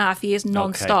of 2.5 years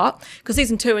non-stop, because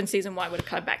season 2 and season 1 would have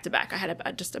come back to back. I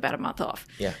had just about a month off.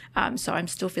 Yeah. So I'm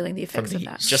still feeling the effects of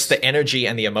that. Just the energy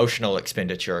and the emotional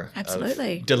expenditure.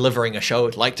 Absolutely. Of delivering a show,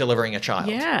 like delivering a child.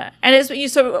 Yeah. And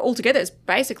so altogether, it's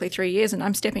basically 3 years, and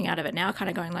I'm stepping out of it now, kind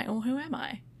of going like, oh, who am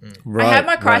I? Right, I had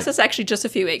my crisis actually just a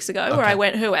few weeks ago, where I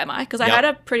went, who am I? Because I had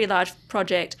a pretty large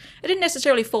project. It didn't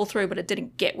necessarily fall through, but it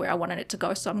didn't get where I wanted it to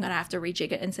go, so I'm going to have to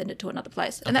rejig it and send it to another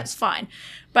place. And that's fine.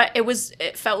 But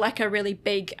it felt like a really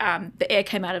big, the air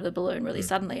came out of the balloon really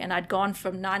suddenly, and I'd gone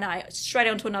from 9 straight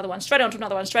onto another one, straight onto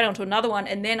another one, straight onto another one,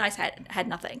 and then I had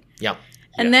nothing. Yeah.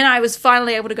 And then I was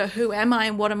finally able to go, who am I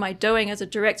and what am I doing as a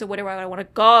director? Where do I want to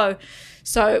go?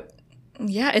 So,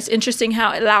 yeah, it's interesting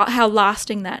how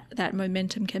lasting that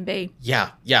momentum can be. Yeah.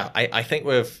 I think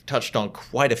we've touched on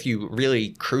quite a few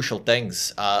really crucial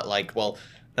things.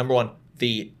 Number one,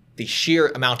 the sheer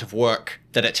amount of work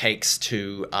that it takes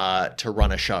to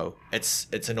run a show.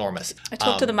 It's enormous. I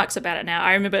talk to the mucks about it now.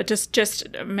 I remember just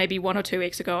maybe 1 or 2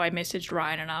 weeks ago, I messaged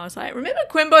Ryan and I was like, remember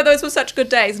Quimbo, those were such good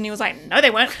days? And he was like, no, they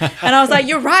weren't. And I was like,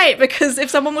 you're right, because if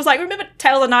someone was like, remember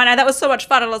Tale of 9, that was so much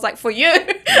fun. And I was like, for you.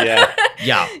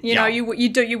 Yeah.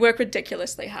 You work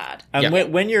ridiculously hard.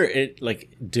 And when you're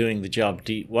doing the job,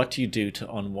 what do you do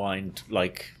to unwind?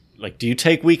 Like do you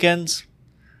take weekends?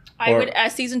 I would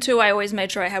season 2, I always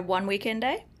made sure I had 1 weekend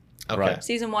day. Okay. Right.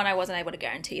 Season 1, I wasn't able to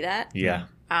guarantee that. Yeah.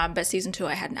 But season 2,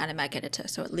 I had an animatic editor,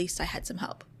 so at least I had some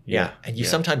help. Yeah. And you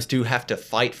sometimes do have to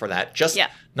fight for that. Just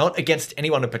not against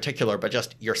anyone in particular, but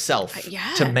just yourself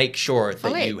to make sure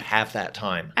that you have that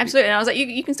time. Absolutely. And I was like,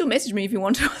 you can still message me if you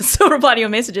want to. I'll still reply to your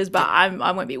messages, but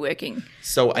I won't be working.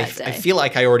 So I feel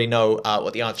like I already know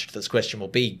what the answer to this question will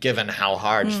be, given how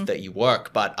hard that you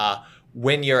work. But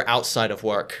when you're outside of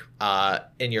work,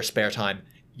 in your spare time,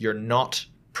 you're not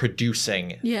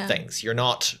producing things. You're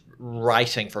not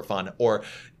writing for fun or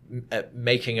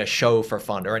making a show for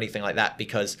fun or anything like that,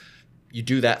 because you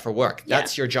do that for work.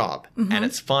 That's your job. And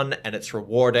it's fun and it's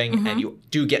rewarding and you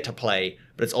do get to play,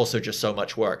 but it's also just so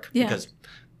much work because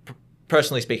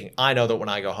personally speaking, I know that when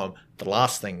I go home, the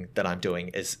last thing that I'm doing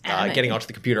is Animating. getting onto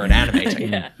the computer and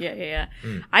animating. Yeah.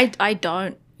 I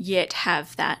don't yet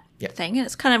have that thing, and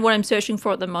it's kind of what I'm searching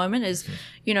for at the moment is,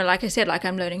 you know, like I said, like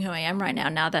I'm learning who I am right now.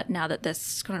 Now that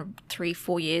this kind of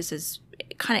 3-4 years is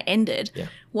kind of ended,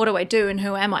 what do I do and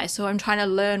who am I? So I'm trying to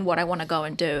learn what I want to go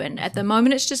and do. And at the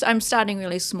moment, it's just I'm starting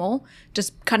really small,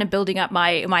 just kind of building up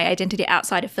my identity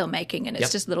outside of filmmaking, and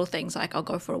it's just little things like I'll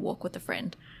go for a walk with a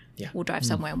friend. We'll drive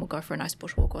somewhere and we'll go for a nice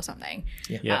bushwalk or something.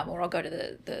 Or I'll go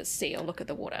to the sea or look at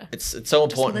the water. It's so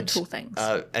important, just little things.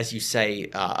 As you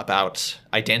say, about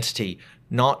identity,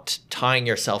 not tying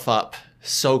yourself up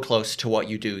so close to what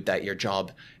you do that your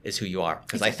job is who you are.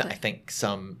 Because I think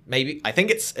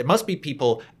it must be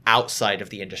people outside of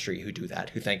the industry who do that,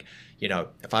 who think, you know,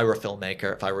 if I were a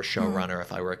filmmaker, if I were a showrunner,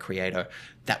 if I were a creator,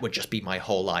 that would just be my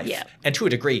whole life. And to a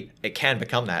degree, it can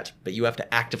become that, but you have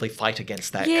to actively fight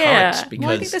against that current. Because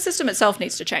well, I think the system itself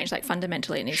needs to change, like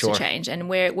fundamentally it needs to change. And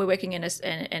we're working in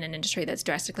an industry that's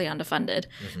drastically underfunded.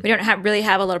 We don't really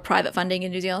have a lot of private funding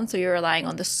in New Zealand, so you're relying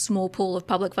on the small pool of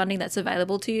public funding that's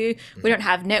available to you. We don't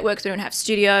have networks, we don't have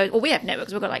studios. Well, we have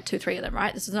networks, we've got like 2-3 of them,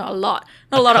 right? This is not a lot.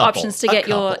 Not a lot of options to get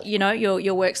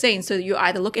your work seen. So you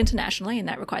either look internationally, and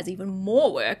that requires even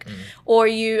more work, or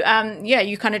you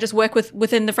kind of just work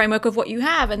within the framework of what you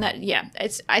have. And that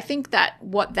I think that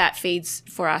what that feeds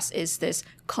for us is this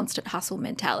constant hustle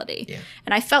mentality.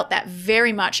 And I felt that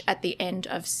very much at the end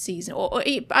of season, or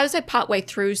I would say partway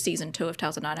through season 2 of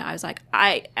Tales of Nina. I was like,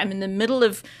 I am in the middle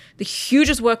of the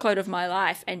hugest workload of my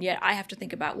life, and yet I have to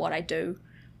think about what I do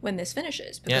when this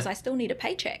finishes, because I still need a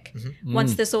paycheck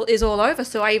once this is all over.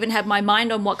 So I even had my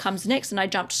mind on what comes next, and I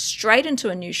jumped straight into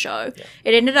a new show.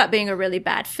 It ended up being a really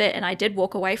bad fit, and I did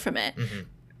walk away from it.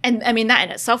 And I mean, that in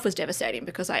itself was devastating,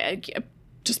 because I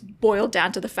just boiled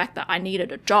down to the fact that I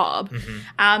needed a job.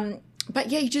 But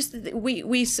yeah,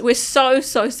 we're so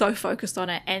focused on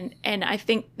it, and I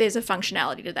think there's a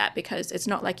functionality to that, because it's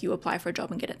not like you apply for a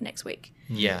job and get it next week.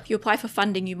 If you apply for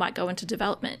funding, you might go into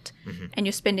development, and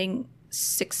you're spending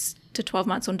 6 to 12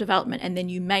 months on development, and then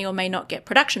you may or may not get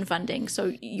production funding.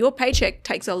 So your paycheck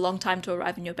takes a long time to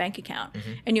arrive in your bank account,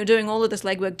 and you're doing all of this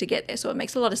legwork to get there. So it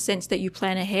makes a lot of sense that you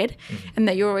plan ahead, and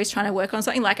that you're always trying to work on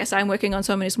something. Like I say, I'm working on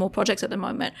so many small projects at the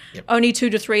moment. Only 2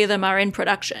 to 3 of them are in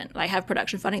production, like have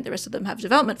production funding. The rest of them have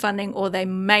development funding, or they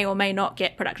may or may not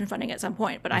get production funding at some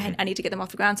point, but I need to get them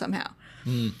off the ground somehow.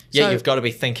 So you've got to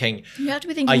be thinking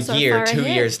a so year, far 2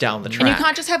 ahead. years down the track. And you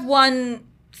can't just have one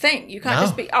thing. You can't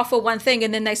just offer one thing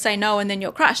and then they say no and then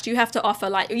you're crushed. You have to offer,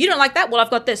 like, you don't like that? Well,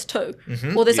 I've got this too.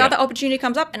 Well, this other opportunity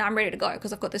comes up and I'm ready to go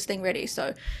because I've got this thing ready.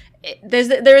 So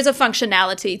there is a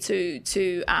functionality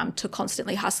to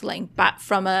constantly hustling, but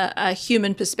from a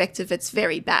human perspective, it's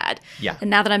very bad. And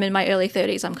now that I'm in my early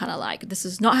 30s, I'm kind of like, this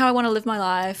is not how I want to live my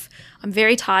life. I'm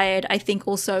very tired. I think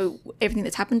also everything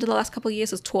that's happened in the last couple of years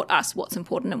has taught us what's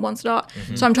important and what's not.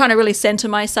 So I'm trying to really center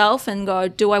myself and go,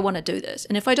 do I want to do this?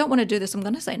 And if I don't want to do this, I'm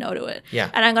going to say no to it.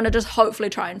 And I'm going to just hopefully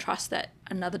try and trust that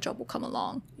another job will come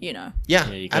along, you know? You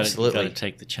gotta, absolutely. You got to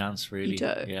take the chance, really. You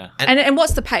do. Yeah. And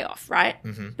what's the payoff, right?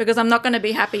 Because I'm not going to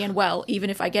be happy and well,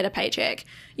 even if I get a paycheck.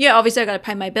 Yeah, obviously I got to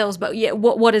pay my bills, but yeah,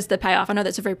 what is the payoff? I know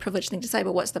that's a very privileged thing to say,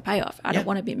 but what's the payoff? I don't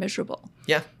want to be miserable.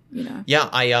 You know?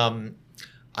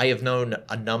 I have known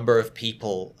a number of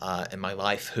people in my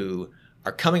life who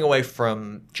are coming away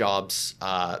from jobs,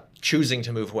 choosing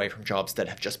to move away from jobs that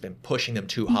have just been pushing them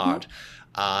too hard.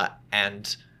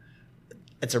 And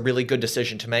it's a really good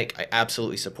decision to make. I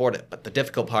absolutely support it. But the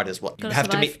difficult part is what you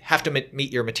have to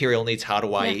meet your material needs. How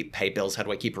do I pay bills? How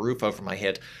do I keep a roof over my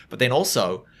head? But then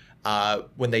also,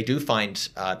 when they do find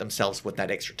themselves with that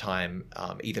extra time,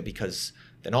 either because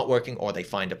they're not working or they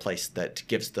find a place that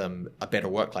gives them a better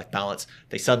work-life balance,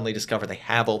 they suddenly discover they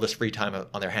have all this free time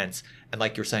on their hands. And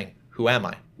like you're saying, who am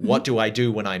I? What do I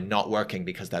do when I'm not working?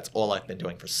 Because that's all I've been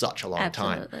doing for such a long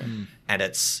time. And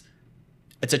it's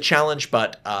a challenge,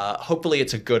 but hopefully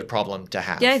it's a good problem to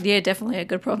have. Yeah, definitely a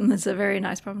good problem. It's a very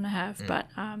nice problem to have. But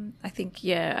I think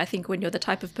when you're the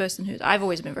type of person I've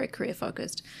always been very career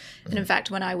focused. And in fact,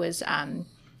 when I was,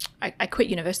 I quit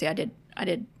university, I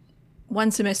did 1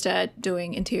 semester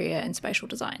doing interior and spatial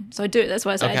design. So that's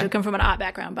why I say I do come from an art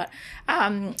background, but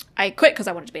I quit because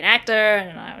I wanted to be an actor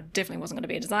and I definitely wasn't going to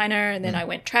be a designer. And then I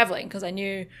went traveling because I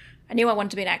knew I knew I wanted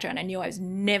to be an actor, and I knew I was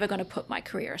never going to put my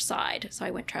career aside. So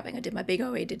I went traveling. I did my big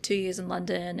OE, did 2 years in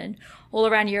London and all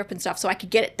around Europe and stuff, so I could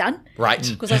get it done. Right.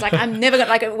 Because I was like, I'm never going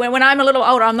to, like, when I'm a little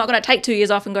older, I'm not going to take 2 years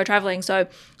off and go traveling. So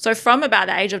from about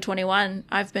the age of 21,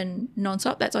 I've been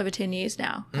nonstop. That's over 10 years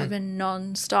now. I've been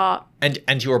nonstop.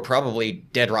 And you were probably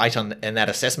dead right in that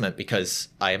assessment, because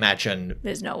I imagine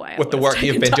There's no way. I with the would have work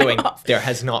you've taken been time doing, off. there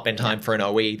has not been time for an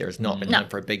OE. There's not been time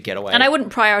for a big getaway. And I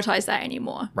wouldn't prioritize that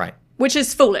anymore. Right. Which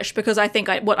is foolish, because I think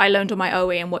what I learned on my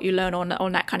OE and what you learn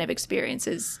on that kind of experience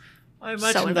is I so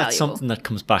imagine that's invaluable. something that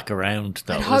comes back around,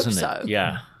 though, I'd hope isn't so. it?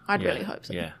 Yeah. I'd really hope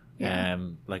so. Yeah. Yeah.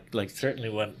 Like certainly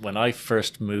when I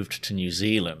first moved to New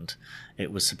Zealand,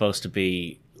 it was supposed to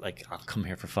be like, I'll come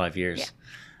here for 5 years. Yeah.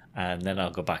 And then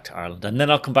I'll go back to Ireland, and then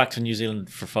I'll come back to New Zealand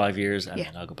for 5 years, and Yeah.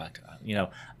 then I'll go back to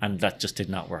Ireland, and that just did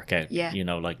not work out. Yeah.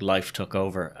 Like life took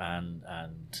over,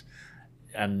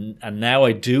 and now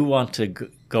I do want to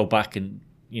go back and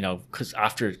because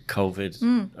after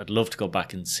COVID, I'd love to go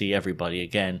back and see everybody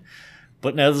again,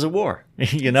 but now there's a war,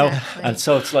 Exactly. and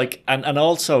so it's like, and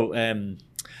also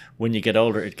when you get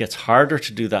older, it gets harder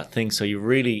to do that thing. So you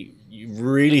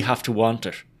really have to want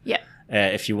it. Yeah.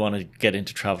 If you want to get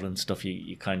into travel and stuff,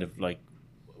 you kind of like,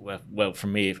 well, for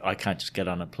me, I can't just get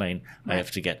on a plane. Right. I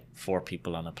have to get 4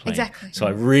 people on a plane. Exactly. So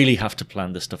I really have to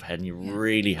plan this stuff ahead, and you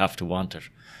really have to want it.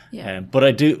 Yeah. But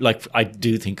I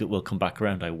do think it will come back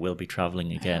around. I will be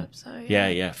traveling again. hope so,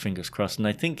 Yeah, fingers crossed. And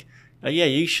I think,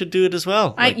 you should do it as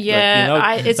well.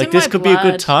 It's like in this my could be a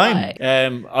good blood, time.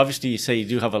 like- Obviously, you say you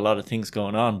do have a lot of things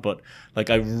going on, but like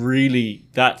I really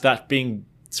that being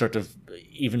sort of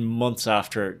even months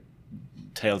after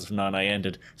Tales of Nanai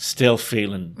ended, still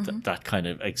feeling that kind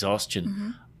of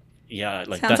exhaustion. Yeah,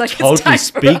 like Sounds that like it's totally time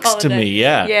for a speaks to holiday. me.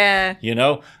 Yeah,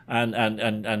 Yeah.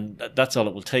 and that's all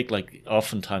it will take. Like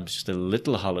oftentimes, just a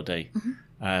little holiday,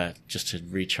 just to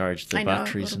recharge the I know, a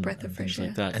batteries little and, breath of and fresh things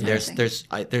like air. that. And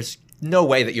Yeah. there's no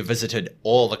way that you visited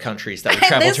all the countries that we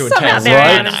travel There's to in some out Tales there I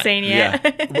of haven't Nanai. seen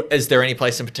yet. Is there any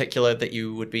place in particular that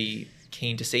you would be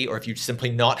keen to see, or if you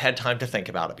simply not had time to think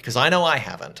about it? Because I know I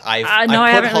haven't. I've No,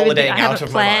 I put haven't holidaying I out haven't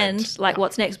of my planned mind. like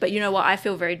what's next. But you know what? I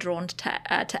feel very drawn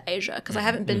to Asia, because I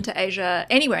haven't been to Asia,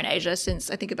 anywhere in Asia,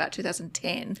 since I think about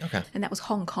 2010. Okay. And that was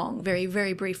Hong Kong, very,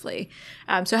 very briefly.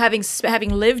 So having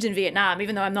lived in Vietnam,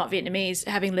 even though I'm not Vietnamese,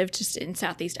 having lived just in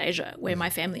Southeast Asia, where my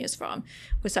family is from,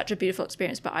 was such a beautiful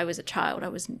experience. But I was a child. I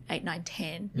was 8, 9,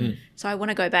 10. So I want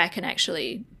to go back and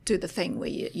actually do the thing where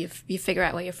you figure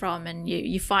out where you're from, and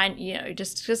you find,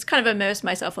 just kind of immerse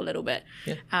myself a little bit.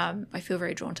 Yeah. I feel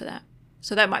very drawn to that.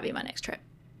 So that might be my next trip.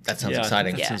 That sounds I think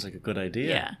exciting. That Yeah. sounds like a good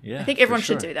idea. I think for everyone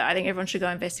should sure. do that. I think everyone should go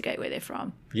investigate where they're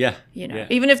from. Yeah, Yeah.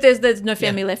 Even if there's no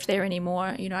family left there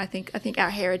anymore, I think our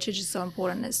heritage is so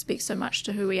important. It speaks so much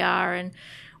to who we are and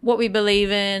what we believe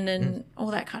in and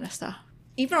all that kind of stuff.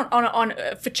 Even on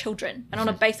for children, and on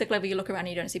a basic level, you look around and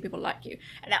you don't see people like you,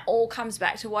 and that all comes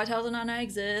back to why Tales of Nanai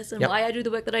exists and why I do the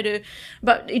work that I do.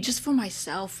 But just for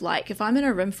myself, like if I'm in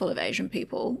a room full of Asian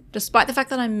people, despite the fact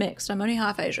that I'm mixed, I'm only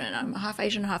half Asian,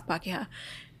 half Pakeha,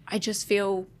 I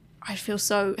feel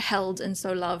so held and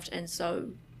so loved and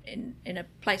so in a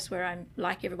place where I'm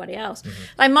like everybody else.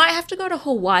 I might have to go to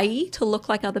Hawaii to look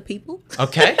like other people.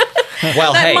 Okay.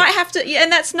 Well, That hey, might have to,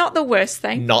 and that's not the worst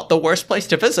thing. not the worst place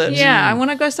to visit. Yeah, I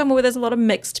want to go somewhere where there's a lot of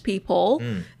mixed people.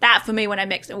 That for me, when I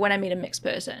meet a mixed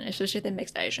person, especially if they're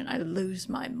mixed Asian, I lose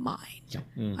my mind.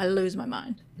 I lose my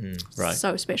mind. Right.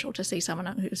 So special to see someone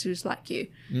who's like you.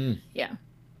 Yeah,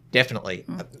 Definitely.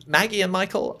 Maggie and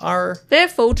Michael are they're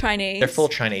full Chinese. they're full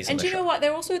Chinese. And in do the you show. know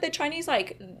what? They're Chinese,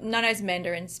 like Nanai's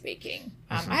Mandarin speaking.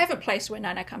 I have a place where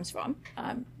Nana comes from,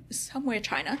 somewhere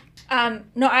China.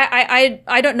 No,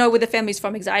 I don't know where the family's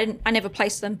from exactly. I never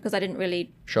placed them because I didn't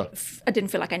really. Sure. I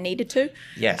didn't feel like I needed to.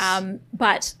 Yes.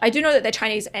 But I do know that they're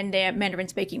Chinese and they're Mandarin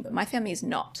speaking, but my family is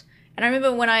not. And I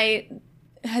remember when I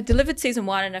had delivered season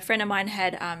 1 and a friend of mine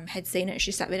had seen it.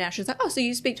 She sat me down. She was like, "Oh, so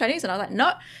you speak Chinese?" And I was like,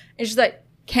 "No." And she's like,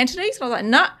 "Cantonese?" And I was like,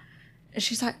 "No." And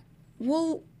she's like,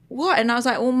 "Well, what?" And I was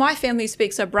like, "Well, my family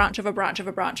speaks a branch of a branch of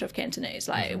a branch of Cantonese.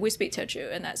 Like we speak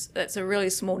Teochew, and that's a really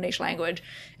small niche language."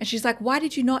 And she's like, "Why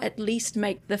did you not at least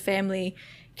make the family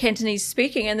Cantonese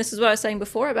speaking?" And this is what I was saying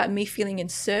before about me feeling in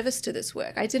service to this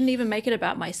work. I didn't even make it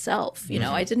about myself.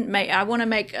 I want to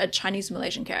make a Chinese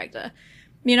Malaysian character.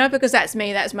 Because that's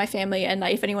me, that's my family, and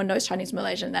like if anyone knows Chinese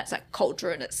Malaysian, that's like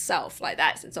culture in itself, like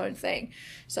that's its own thing.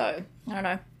 So I don't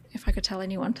know if I could tell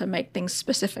anyone to make things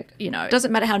specific. It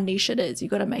doesn't matter how niche it is, you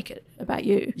got to make it about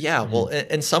you. Yeah, well,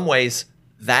 in some ways,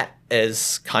 that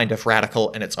is kind of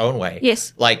radical in its own way.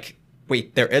 Yes. Like,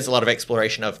 there is a lot of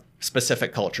exploration of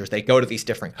specific cultures. They go to these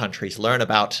different countries, learn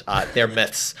about their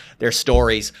myths, their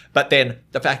stories, but then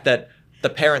the fact that the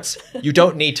parents, you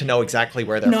don't need to know exactly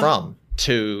where they're from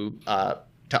to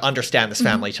understand this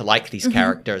family, to like these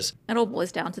characters. It all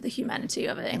boils down to the humanity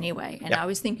of it anyway. And I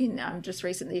was thinking just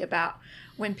recently about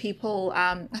when people,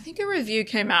 I think a review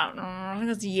came out, I think it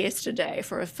was yesterday,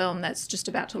 for a film that's just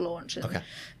about to launch. And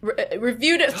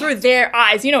reviewed it through their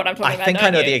eyes. You know what I'm talking about. I think I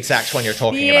know the exact one you're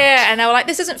talking about. Yeah, and they were like,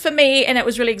 this isn't for me. And it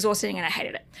was really exhausting and I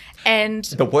hated it. And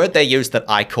the word they used that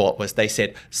I caught was, they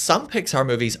said, some Pixar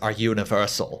movies are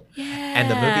universal. Yeah. And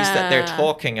the movies that they're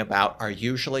talking about are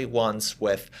usually ones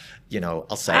with,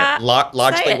 I'll say it,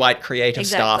 largely white creative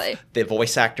staff. The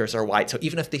voice actors are white. So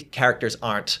even if the characters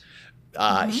aren't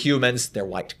humans, they're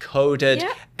white coded.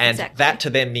 Yeah, and that to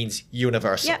them means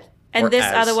universal. Yeah. And this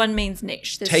other one means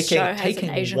niche. This show has taking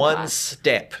an Asian one cast.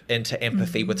 step into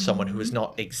empathy with someone who is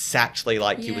not exactly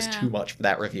like you is too much for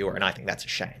that reviewer, and I think that's a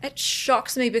shame. It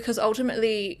shocks me because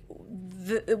ultimately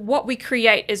what we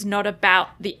create is not about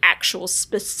the actual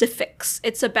specifics.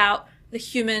 It's about the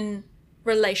human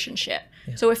relationship.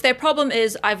 Yeah. So if their problem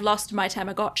is, I've lost my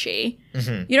Tamagotchi,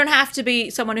 you don't have to be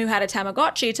someone who had a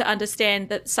Tamagotchi to understand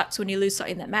that it sucks when you lose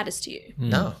something that matters to you.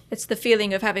 No. It's the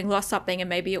feeling of having lost something and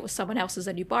maybe it was someone else's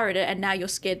and you borrowed it and now you're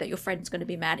scared that your friend's going to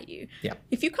be mad at you. Yeah.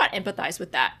 If you can't empathize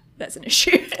with that, that's an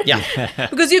issue. Yeah.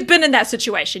 Because you've been in that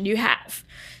situation. You have.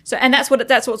 So, and that's what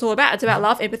it's all about. It's about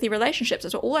love, empathy, relationships.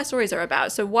 That's what all our stories are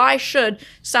about. So why should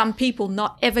some people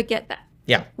not ever get that?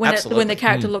 Yeah, absolutely. When the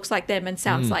character looks like them and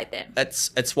sounds like them.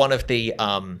 It's one of the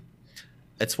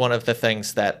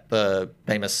things that the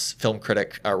famous film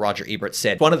critic Roger Ebert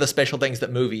said. One of the special things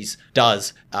that movies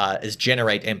does is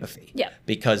generate empathy. Yeah.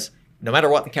 Because no matter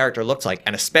what the character looks like,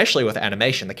 and especially with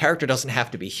animation, the character doesn't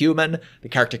have to be human. The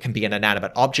character can be an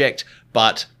inanimate object,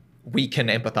 but we can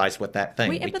empathize with that thing.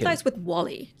 We empathize with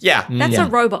Wall-E. Yeah. That's a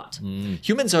robot.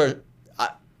 Humans are...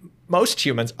 most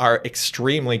humans are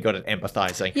extremely good at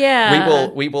empathizing. Yeah.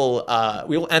 We will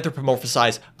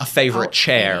anthropomorphize a favorite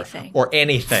chair anything. or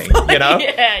anything, you know?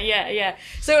 Yeah.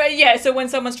 So when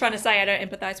someone's trying to say, I don't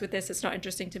empathize with this, it's not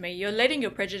interesting to me, you're letting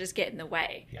your prejudice get in the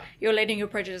way. Yeah. You're letting your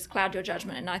prejudice cloud your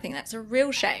judgment, and I think that's a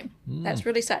real shame. That's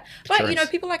really sad. But, Sure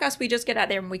people like us, we just get out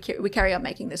there and we carry on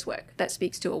making this work that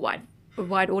speaks to a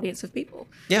wide audience of people.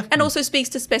 Yeah. And also speaks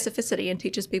to specificity and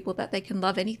teaches people that they can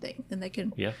love anything and they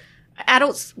can... Yeah.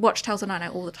 Adults watch Tales of Nine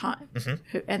all the time,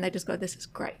 and they just go, "This is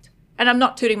great." And I'm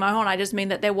not tooting my horn. I just mean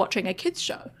that they're watching a kids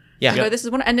show. Yeah. They go, this is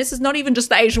one, and this is not even just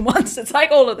the Asian ones. It's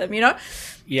like all of them, Yeah.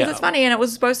 Because it's funny, and it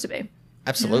was supposed to be.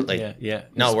 Absolutely. Yeah.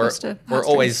 No, we're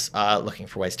always looking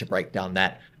for ways to break down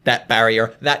that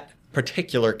barrier, that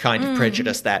particular kind of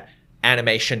prejudice that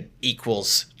animation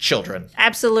equals children.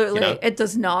 Absolutely. It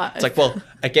does not. It's like, well,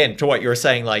 again, to what you were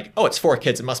saying, like, oh, it's for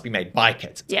kids, it must be made by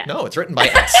kids. Yeah. No, it's written by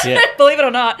us. Believe it or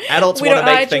not. Adults want to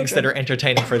make things that are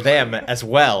entertaining for them as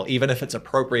well, even if it's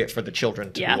appropriate for the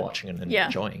children to be watching and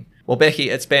enjoying. Well,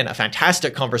 Becky, it's been a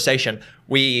fantastic conversation.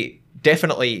 We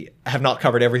definitely have not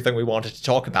covered everything we wanted to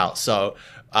talk about, so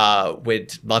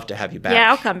we'd love to have you back.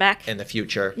 Yeah, I'll come back in the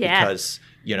future because,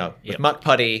 with Muck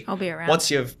Putty, I'll be around.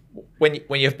 Once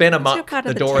when you've been a muck,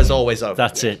 the door is always open.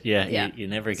 That's it. Yeah. You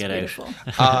never get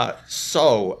out.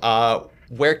 So,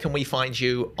 where can we find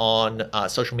you on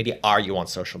social media? Are you on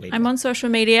social media? I'm on social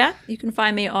media. You can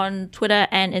find me on Twitter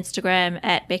and Instagram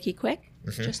at Becky Kuek.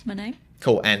 Just my name.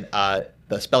 Cool. And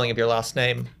the spelling of your last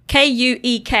name?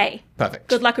 Kuek. Perfect.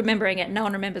 Good luck remembering it. No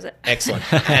one remembers it. Excellent.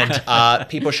 And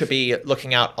people should be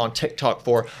looking out on TikTok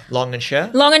for Long and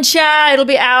Share. Long and Share. It'll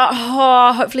be out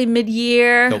hopefully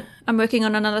mid-year. Cool. I'm working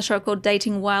on another show called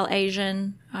Dating While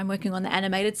Asian. I'm working on the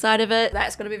animated side of it.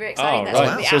 That's going to be very exciting. That's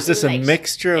going to be So is this a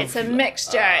mixture of... It's a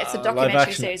mixture. It's a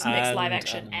documentary series, mixed live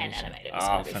action and animated. It's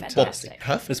going to be fantastic.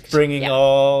 Perfect. It's bringing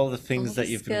all the things that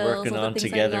you've been working on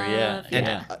together.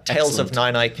 And Tales of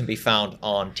Nine can be found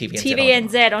on TVNZ.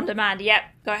 TVNZ on demand. Yep.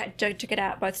 Go ahead, check it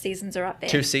out. Both seasons are up there.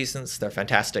 2 seasons. They're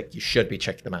fantastic. You should be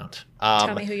checking them out.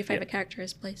 Tell me who your favorite character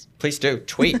is, please. Please do.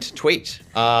 Tweet.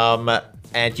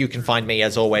 And you can find me,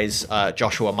 as always,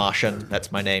 Joshua Martian.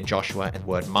 That's my name, Joshua, and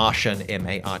word Martian,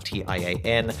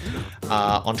 Martian,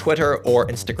 on Twitter or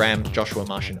Instagram, Joshua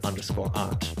Martian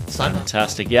 _art. Simon?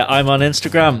 Fantastic. Yeah, I'm on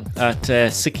Instagram at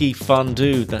Sicky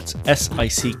Fondue. That's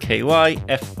SICKY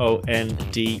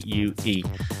FONDUE.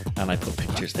 And I put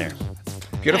pictures there.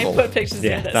 Beautiful. I put pictures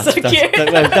in. That's so cute.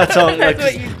 That's all.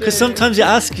 Because like, sometimes you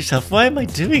ask yourself, why am I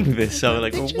doing this? So I'm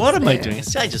like, well, what am I doing?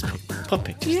 I just put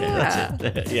pictures there. That's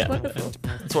it. Yeah. Wonderful.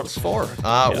 That's what it's for.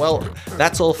 Well,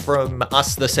 that's all from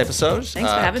us this episode.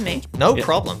 Thanks for having me. No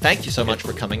problem. Thank you so much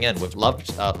for coming in. We've loved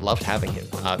having you.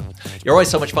 You're always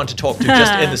so much fun to talk to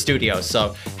just in the studio.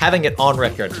 So having it on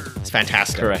record is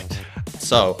fantastic. Correct.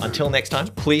 So until next time,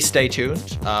 please stay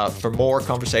tuned for more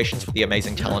conversations with the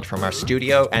amazing talent from our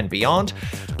studio and beyond.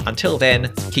 Until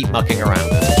then, keep mucking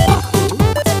around.